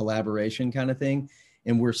 a collaboration kind of thing,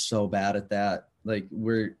 and we're so bad at that. Like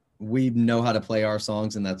we know how to play our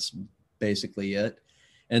songs, and that's basically it.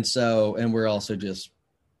 And we're also just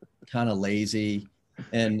kind of lazy,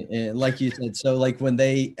 and like you said, so like when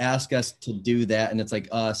they ask us to do that, and it's like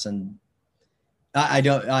us and I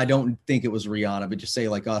don't think it was Rihanna, but just say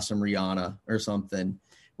like us and Rihanna or something.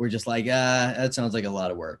 We're just like, that sounds like a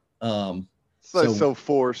lot of work. It's like so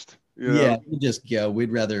forced. Yeah, we just go.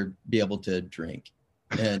 We'd rather be able to drink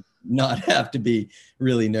and not have to be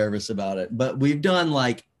really nervous about it. But we've done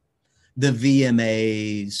like the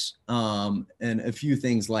VMAs and a few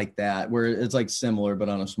things like that where it's like similar but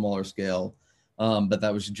on a smaller scale. But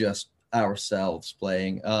that was just ourselves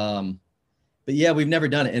playing. But yeah, we've never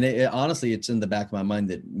done it. And honestly, it's in the back of my mind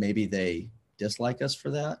that maybe they dislike us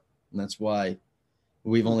for that. And that's why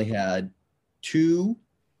we've only had 2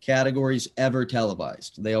 categories ever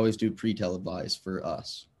televised. They always do pre-televised for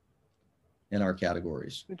us in our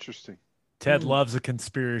categories. Interesting. Ted loves a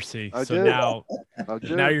conspiracy. I so do. now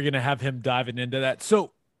do. Now you're going to have him diving into that.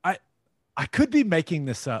 So I could be making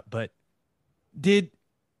this up, but did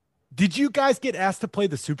you guys get asked to play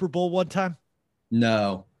the Super Bowl one time?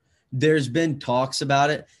 No. There's been talks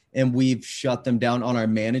about it, and we've shut them down on our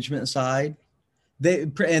management side.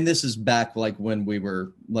 And this is back like when we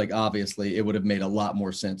were like, obviously it would have made a lot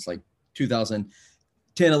more sense, like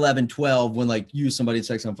 2010, 11, 12, when like You, Somebody,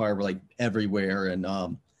 Sex on Fire were like everywhere. And,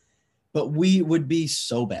 but we would be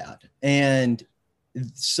so bad. And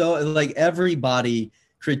so like everybody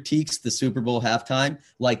critiques the Super Bowl halftime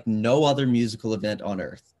like no other musical event on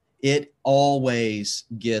earth. It always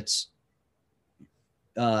gets,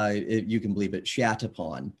 you can believe it, shat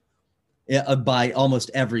upon by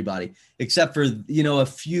almost everybody, except for, a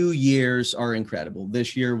few years are incredible.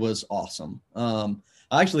 This year was awesome. I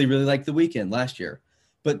actually really liked The Weeknd last year,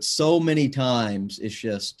 but so many times it's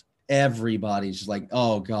just everybody's just like,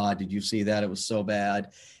 oh God, did you see that? It was so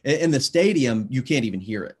bad. In the stadium, you can't even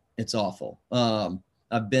hear it. It's awful.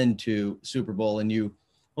 I've been to Super Bowl, and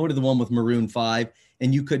I went to the one with Maroon 5,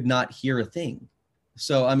 and you could not hear a thing.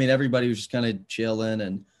 So, I mean, everybody was just kind of chilling,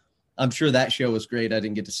 and I'm sure that show was great. I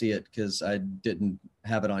didn't get to see it because I didn't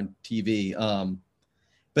have it on TV.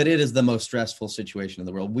 But it is the most stressful situation in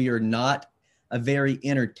the world. We are not a very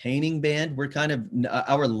entertaining band. We're kind of,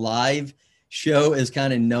 our live show is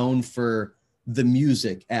kind of known for the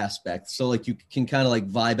music aspect. So like you can kind of like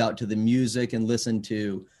vibe out to the music and listen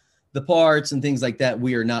to the parts and things like that.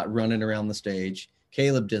 We are not running around the stage.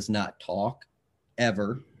 Caleb does not talk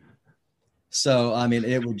ever. So, I mean,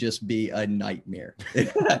 it would just be a nightmare.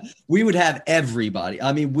 We would have everybody.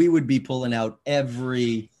 I mean, we would be pulling out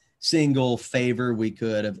every single favor we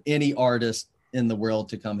could of any artist in the world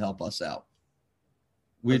to come help us out.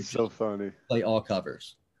 We'd so funny. Play all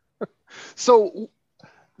covers. So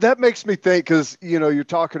that makes me think, because, you know, you're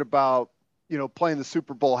talking about, you know, playing the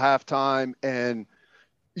Super Bowl halftime and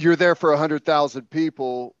you're there for 100,000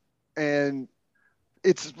 people, and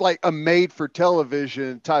it's like a made for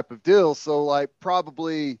television type of deal. So like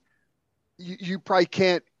probably you probably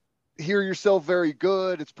can't hear yourself very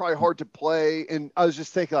good. It's probably hard to play. And I was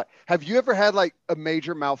just thinking, like, have you ever had like a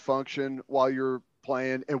major malfunction while you're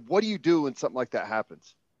playing? And what do you do when something like that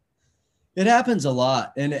happens? It happens a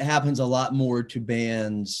lot, and it happens a lot more to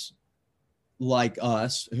bands like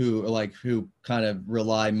us who kind of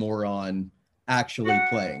rely more on actually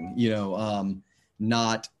playing, you know,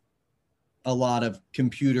 not a lot of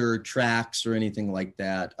computer tracks or anything like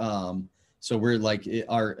that. So we're like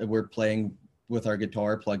we're playing with our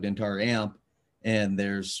guitar plugged into our amp, and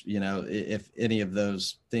there's, you know, if any of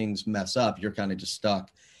those things mess up, you're kind of just stuck.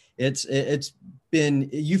 It's been,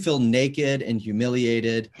 you feel naked and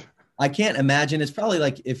humiliated. I can't imagine. It's probably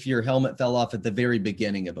like if your helmet fell off at the very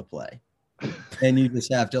beginning of a play and you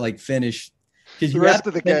just have to like finish the rest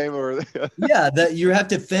of the game, or that you have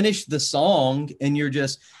to finish the song, and you're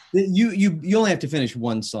just, you only have to finish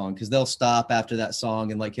one song because they'll stop after that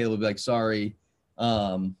song, and like Caleb will be like, sorry.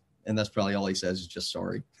 And that's probably all he says is just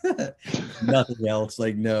sorry. Nothing else.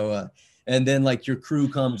 Like, no. And then like your crew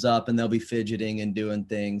comes up and they'll be fidgeting and doing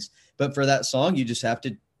things. But for that song, you just have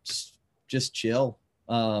to just chill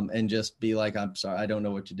and just be like, I'm sorry, I don't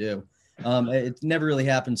know what to do. It never really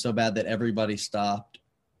happened so bad that everybody stopped.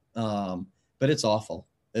 But it's awful.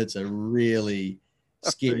 It's a really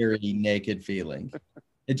scary, naked feeling.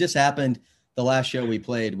 It just happened the last show we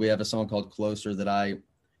played. We have a song called Closer that I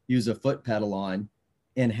use a foot pedal on.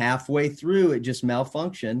 And halfway through, it just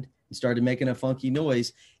malfunctioned and started making a funky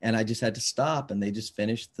noise. And I just had to stop, and they just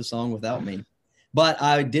finished the song without me. But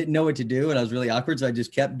I didn't know what to do, and I was really awkward. So I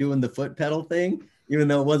just kept doing the foot pedal thing, even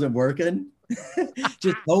though it wasn't working.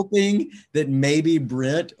 Just hoping that maybe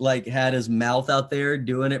Brent like had his mouth out there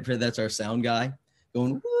doing it, for that's our sound guy,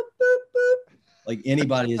 going whoop, boop, boop. Like,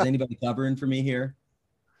 is anybody covering for me here?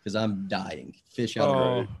 Because I'm dying. Fish out of the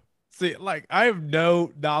road. See, like, I have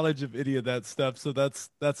no knowledge of any of that stuff, so that's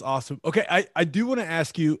awesome. Okay, I do want to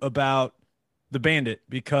ask you about The Bandit,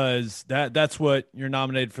 because that's what you're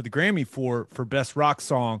nominated for the Grammy for Best Rock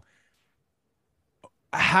Song.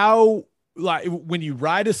 How, like, when you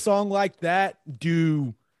write a song like that,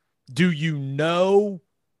 do you know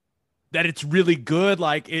that it's really good?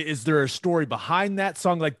 Like, is there a story behind that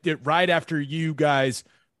song? Like, right after you guys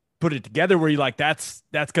put it together, where you like, that's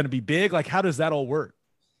going to be big? Like, how does that all work?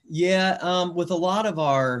 Yeah, with a lot of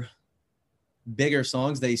our bigger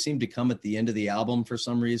songs, they seem to come at the end of the album for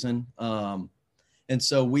some reason. And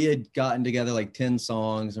so we had gotten together like 10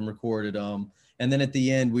 songs and recorded them. And then at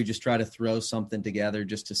the end, we just try to throw something together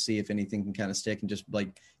just to see if anything can kind of stick, and just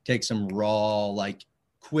like take some raw, like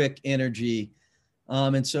quick energy.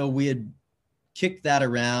 And so we had kicked that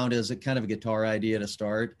around as a kind of a guitar idea to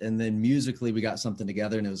start. And then musically, we got something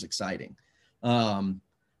together, and it was exciting.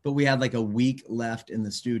 But we had like a week left in the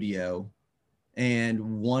studio.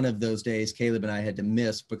 And one of those days, Caleb and I had to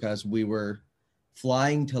miss because we were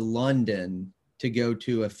flying to London to go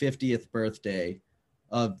to a 50th birthday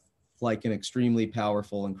of like an extremely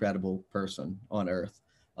powerful, incredible person on earth.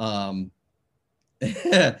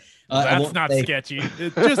 That's not sketchy.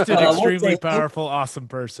 It's just an extremely powerful, awesome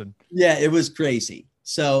person. Yeah, it was crazy.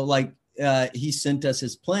 So like he sent us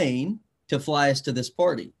his plane to fly us to this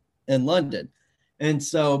party in London. And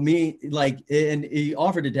so and he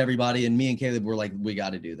offered it to everybody, and me and Caleb were like, we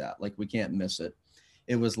got to do that. Like, we can't miss it.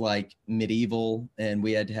 It was like medieval, and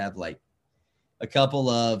we had to have like a couple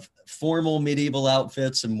of formal medieval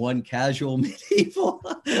outfits and one casual medieval.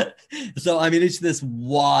 So, I mean, it's this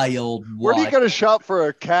wild. Where do you go to shop for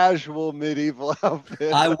a casual medieval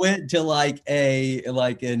outfit? I went to like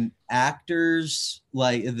an actors,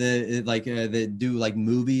 that do like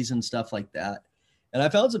movies and stuff like that. And I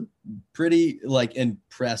found some pretty like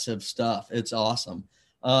impressive stuff. It's awesome.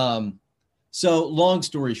 So long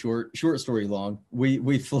story short story long,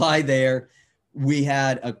 we fly there. We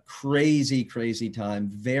had a crazy time,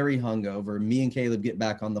 very hungover. Me and Caleb get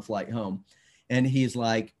back on the flight home, and he's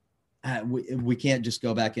like, we can't just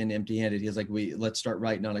go back in empty-handed. He's like, let's start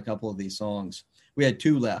writing on a couple of these songs. We had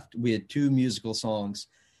 2 left. We had 2 musical songs,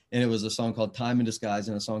 and it was a song called Time in Disguise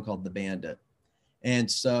and a song called The Bandit. And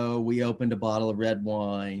so we opened a bottle of red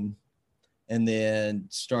wine and then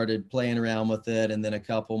started playing around with it, and then a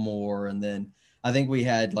couple more. And then I think we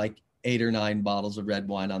had like 8 or 9 bottles of red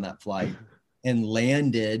wine on that flight and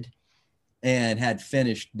landed and had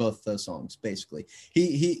finished both those songs. Basically,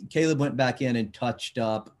 Caleb went back in and touched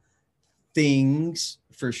up things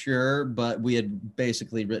for sure, but we had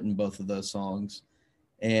basically written both of those songs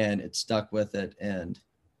and it stuck with it. And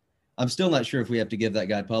I'm still not sure if we have to give that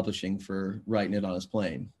guy publishing for writing it on his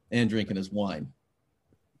plane and drinking his wine.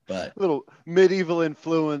 But little medieval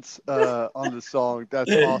influence on the song.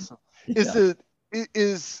 That's awesome.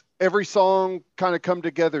 Is every song kind of come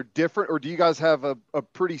together different, or do you guys have a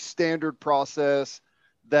pretty standard process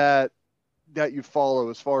that you follow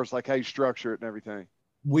as far as like how you structure it and everything?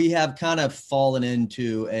 We have kind of fallen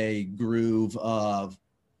into a groove of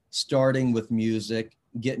starting with music,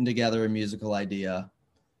 getting together a musical idea,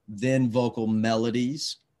 then vocal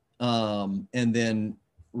melodies, and then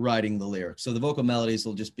writing the lyrics. So the vocal melodies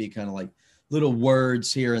will just be kind of like little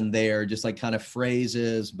words here and there, just like kind of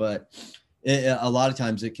phrases, but a lot of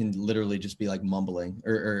times it can literally just be like mumbling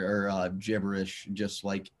or gibberish, just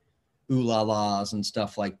like ooh la las and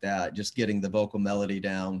stuff like that, just getting the vocal melody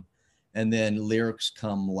down. And then lyrics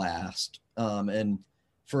come last. And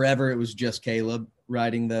forever it was just Caleb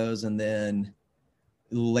writing those. And then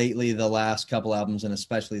lately, the last couple albums, and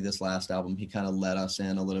especially this last album, he kind of let us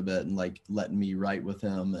in a little bit and like letting me write with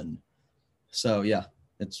him. And so, yeah,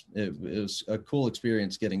 it was a cool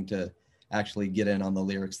experience getting to actually get in on the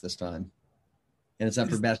lyrics this time. And it's up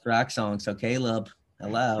for best rock song. So Caleb,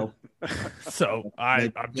 hello. So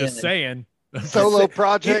I'm just saying, solo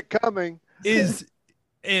project coming is.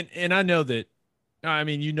 And I know that, I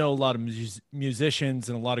mean, you know, a lot of musicians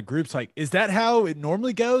and a lot of groups, like, is that how it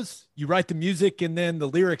normally goes? You write the music and then the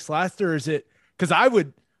lyrics last, or is it, because I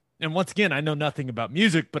would, and once again, I know nothing about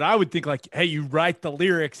music, but I would think like, hey, you write the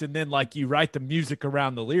lyrics and then like you write the music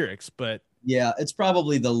around the lyrics. But yeah, it's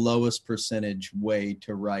probably the lowest percentage way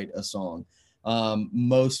to write a song.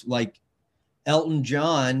 Most, like Elton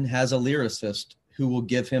John has a lyricist who will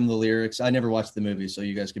give him the lyrics. I never watched the movie, so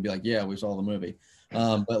you guys could be like, yeah, we saw the movie.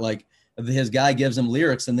 But like his guy gives him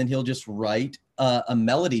lyrics and then he'll just write a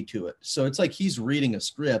melody to it. So it's like he's reading a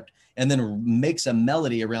script and then makes a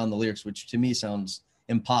melody around the lyrics, which to me sounds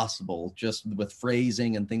impossible, just with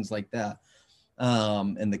phrasing and things like that.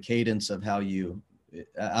 And the cadence of how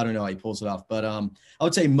I don't know how he pulls it off, but I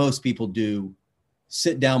would say most people do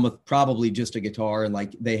sit down with probably just a guitar and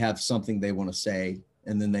like they have something they want to say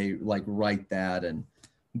and then they like write that. And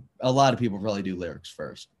a lot of people probably do lyrics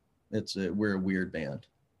first. We're a weird band.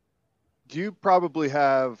 Do you probably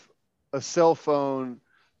have a cell phone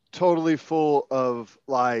totally full of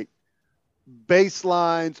like bass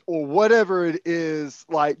lines or whatever it is,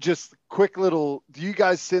 like just quick little, do you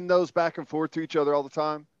guys send those back and forth to each other all the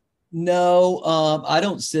time? No, I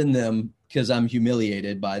don't send them because I'm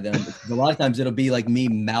humiliated by them. A lot of times it'll be like me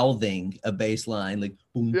mouthing a bass line, like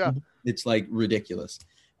boom, yeah. Boom. It's like ridiculous.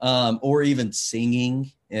 Or even singing,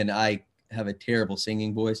 and I have a terrible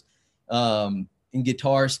singing voice. And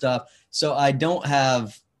guitar stuff. So I don't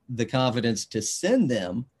have the confidence to send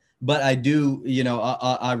them, but I do, you know,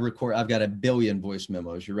 I record, I've got a billion voice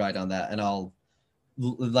memos. You're right on that. And I'll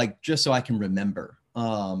like, just so I can remember.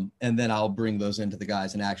 And then I'll bring those into the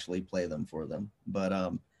guys and actually play them for them.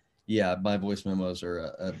 But yeah, my voice memos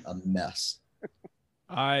are a mess.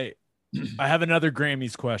 I have another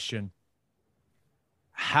Grammys question.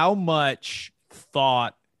 How much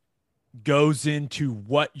thought goes into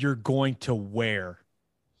what you're going to wear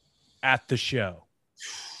at the show?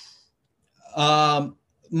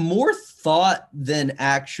 More thought than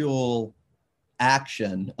actual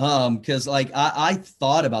action. Because like I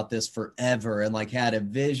thought about this forever and like had a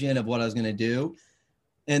vision of what I was going to do.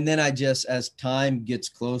 And then I just, as time gets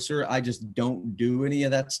closer, I just don't do any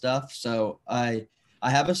of that stuff. So I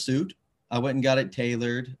have a suit. I went and got it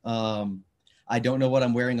tailored. I don't know what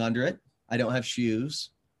I'm wearing under it. I don't have shoes.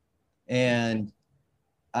 And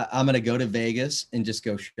I'm going to go to Vegas and just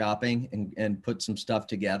go shopping and put some stuff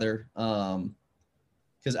together.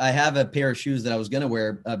 Because I have a pair of shoes that I was going to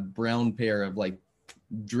wear, a brown pair of like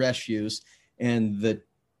dress shoes. And the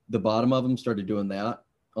bottom of them started doing that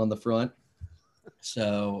on the front.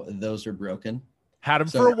 So those are broken. Had them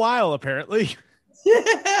for a while, apparently. Yeah.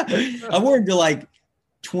 I wore them to like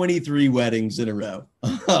 23 weddings in a row.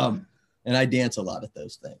 And I dance a lot at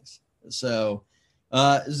those things. So,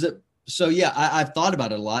 yeah, I've thought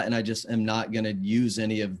about it a lot, and I just am not going to use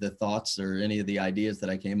any of the thoughts or any of the ideas that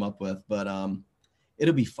I came up with, but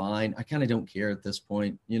it'll be fine. I kind of don't care at this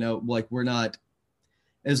point, like we're not,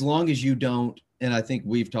 as long as you don't, and I think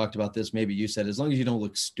we've talked about this, maybe you said, as long as you don't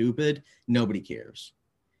look stupid, nobody cares,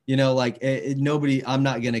 nobody, I'm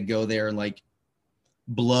not going to go there and like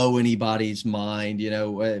blow anybody's mind.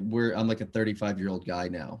 I'm like a 35-year-old guy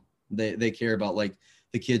now. They care about like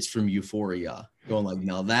the kids from Euphoria going like,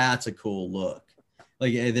 now that's a cool look.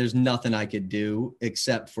 Like, there's nothing I could do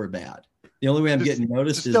except for bad. The only way I'm getting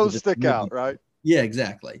noticed is don't stick out, right? Yeah,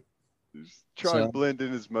 exactly. Just try and blend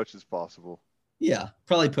in as much as possible. Yeah,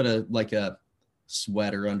 probably put a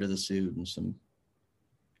sweater under the suit and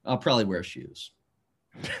I'll probably wear shoes.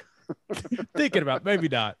 Thinking about, maybe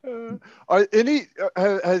not. Has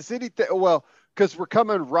anything? Well, because we're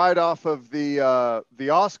coming right off of the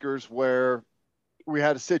Oscars where we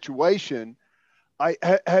had a situation.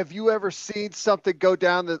 Have you ever seen something go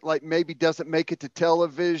down that like maybe doesn't make it to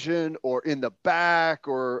television or in the back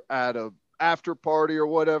or at a after party or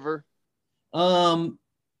whatever? I'm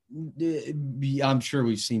sure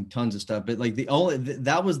we've seen tons of stuff, but like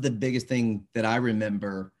that was the biggest thing that I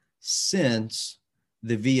remember since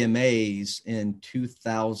the VMAs in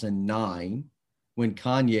 2009 when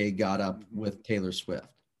Kanye got up with Taylor Swift,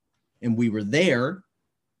 and we were there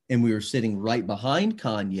and we were sitting right behind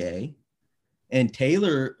Kanye, and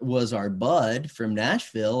Taylor was our bud from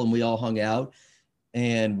Nashville, and we all hung out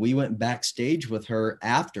and we went backstage with her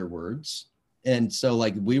afterwards. And so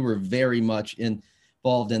like we were very much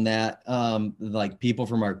involved in that. Like people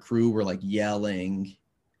from our crew were like yelling,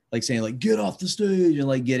 like saying like, get off the stage, and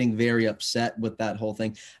like getting very upset with that whole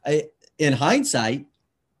thing. In hindsight,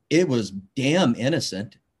 it was damn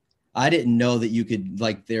innocent. I didn't know that you could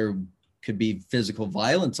like, there could be physical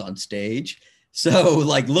violence on stage. So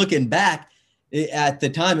like looking back at the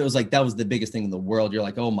time, it was like, that was the biggest thing in the world. You're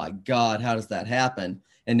like, oh my God, how does that happen?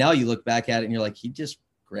 And now you look back at it and you're like, he just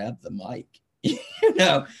grabbed the mic.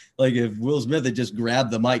 Like if Will Smith had just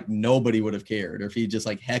grabbed the mic, nobody would have cared, or if he just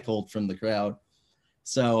like heckled from the crowd.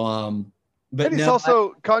 So, but and he's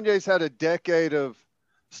Kanye's had a decade of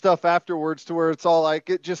stuff afterwards to where it's all like,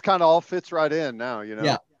 it just kind of all fits right in now,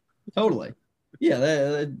 Yeah, totally. Yeah.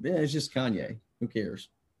 It's just Kanye. Who cares?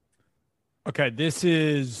 Okay. This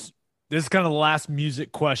is kind of the last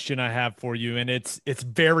music question I have for you. And it's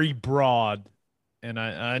very broad, and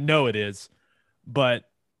I know it is, but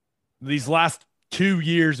these last 2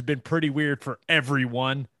 years have been pretty weird for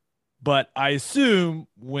everyone. But I assume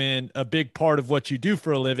when a big part of what you do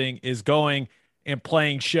for a living is going and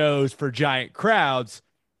playing shows for giant crowds,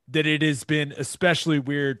 that it has been especially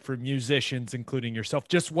weird for musicians, including yourself.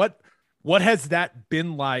 Just what has that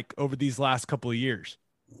been like over these last couple of years?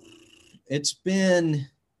 It's been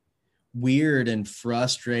weird and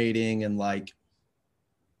frustrating, and like,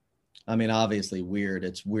 I mean, obviously weird.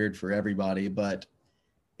 It's weird for everybody, but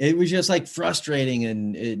it was just like frustrating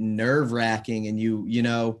and nerve-wracking, and you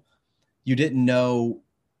didn't know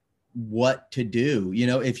what to do.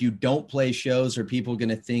 If you don't play shows, are people going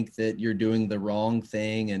to think that you're doing the wrong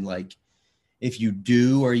thing? And like, if you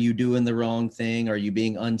do, are you doing the wrong thing? Are you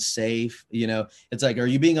being unsafe? It's like, are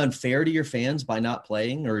you being unfair to your fans by not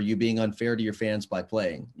playing, or are you being unfair to your fans by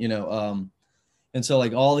playing? And so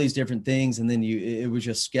like all these different things, and then it was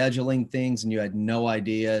just scheduling things and you had no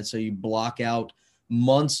idea. So you block out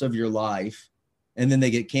months of your life, and then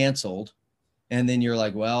they get canceled. And then you're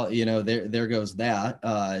like, well, there goes that,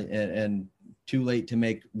 and too late to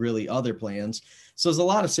make really other plans. So there's a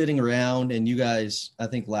lot of sitting around, and you guys, I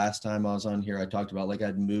think last time I was on here, I talked about like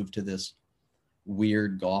I'd moved to this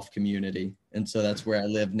weird golf community. And so that's where I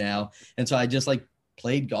live now. And so I just like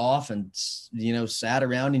played golf and, sat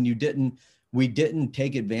around, and we didn't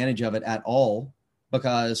take advantage of it at all,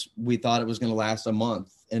 because we thought it was going to last a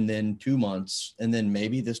month, and then 2 months, and then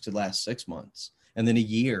maybe this could last 6 months, and then a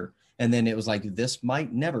year. And then it was like, this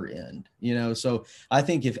might never end, So I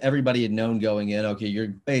think if everybody had known going in, okay, you're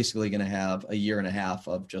basically going to have a year and a half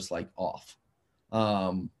of just like off.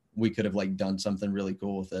 We could have like done something really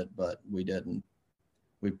cool with it, but we didn't.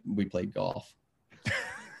 We played golf.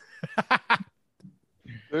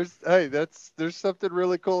 There's something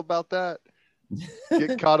really cool about that.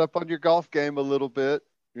 Get caught up on your golf game a little bit,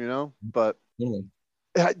 but Really?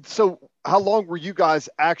 So how long were you guys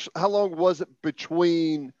how long was it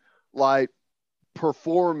between like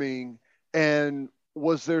performing, and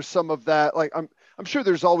was there some of that? Like, I'm sure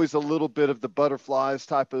there's always a little bit of the butterflies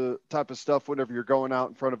type of stuff whenever you're going out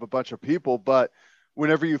in front of a bunch of people, but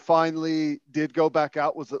whenever you finally did go back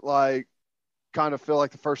out, was it like kind of feel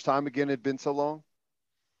like the first time again it had been so long?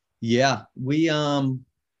 Yeah, we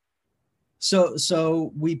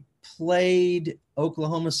so we played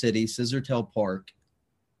Oklahoma City, Scissortail Park,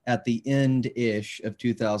 at the end-ish of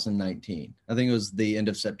 2019. I think it was the end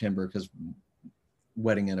of September because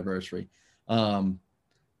wedding anniversary.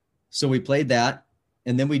 So we played that,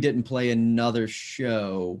 and then we didn't play another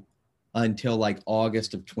show until like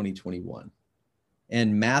August of 2021.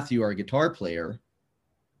 And Matthew, our guitar player,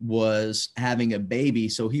 was having a baby,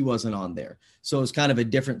 so he wasn't on there. So it was kind of a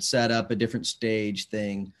different setup, a different stage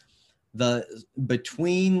thing.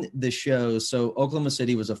 Between the shows, so Oklahoma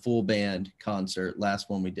City was a full band concert, last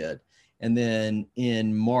one we did. And then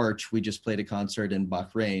in March, we just played a concert in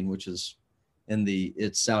Bahrain, which is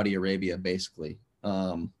it's Saudi Arabia, basically.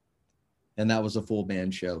 And that was a full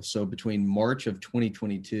band show. So between March of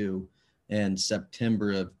 2022 and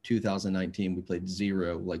September of 2019, we played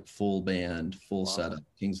 0, like full band, full setup,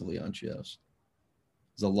 Kings of Leon shows.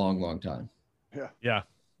 It was a long, long time. Yeah.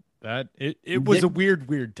 It was a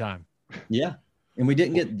weird time. Yeah. And we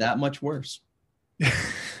didn't get that much worse.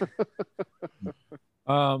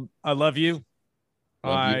 I love you.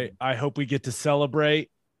 I hope we get to celebrate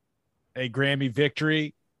a Grammy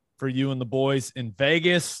victory for you and the boys in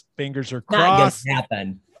Vegas. Fingers are crossed. Not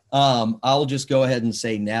gonna happen. I'll just go ahead and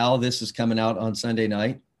say now, this is coming out on Sunday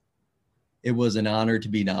night. It was an honor to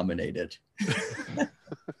be nominated.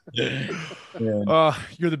 You're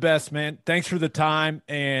the best, man. Thanks for the time.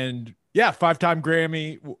 And yeah, 5-time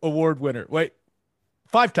Grammy Award winner. Wait,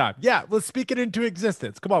 5-time. Yeah, let's speak it into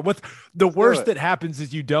existence. Come on. What's the worst that happens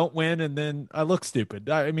is you don't win and then I look stupid.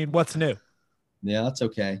 I mean, what's new? Yeah, that's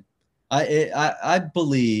okay. I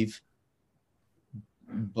believe,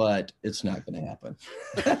 but it's not going to happen.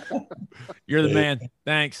 You're the man.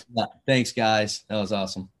 Thanks. Thanks, guys. That was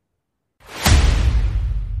awesome.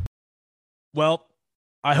 Well,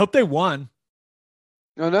 I hope they won.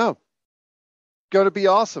 No. Going to be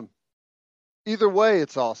awesome. Either way,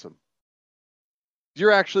 it's awesome.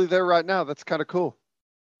 You're actually there right now. That's kind of cool.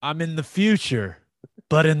 I'm in the future,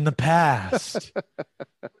 but in the past.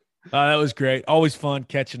 That was great. Always fun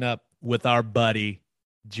catching up with our buddy,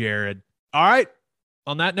 Jared. All right.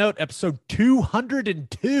 On that note, episode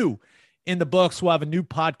 202 in the books. We'll have a new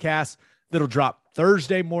podcast that'll drop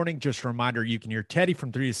Thursday morning. Just a reminder, you can hear Teddy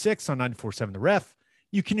from 3 to 6 on 94.7 The Ref.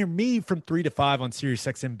 You can hear me from 3 to 5 on Sirius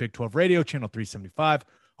XM Big 12 Radio, channel 375.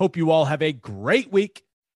 Hope you all have a great week.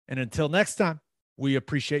 And until next time, we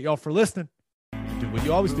appreciate y'all for listening. Do what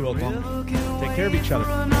you always do, Oklahoma. Take care of each other.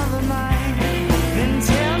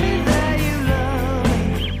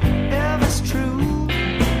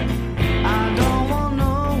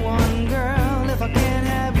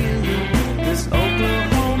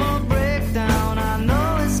 Oklahoma breakdown, I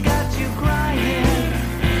know it's got you crying.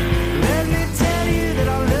 Let me tell you that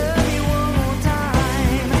I love you one more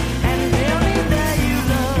time, and tell me that you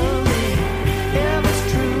love me, if it's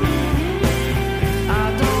true.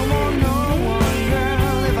 I don't want no one,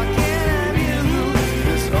 girl, if I can't have you.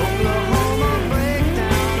 This Oklahoma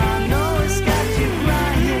breakdown, I know it's got you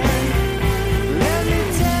crying. Let me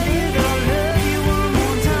tell you that I love you one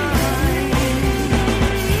more time.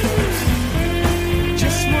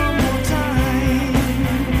 Just one more time.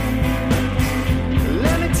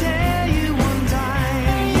 Let me tell you one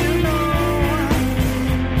time, you know.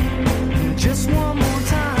 Just one more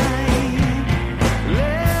time.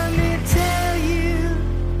 Let me tell you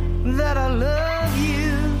that I love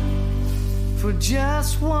you for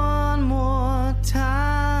just one more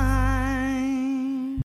time.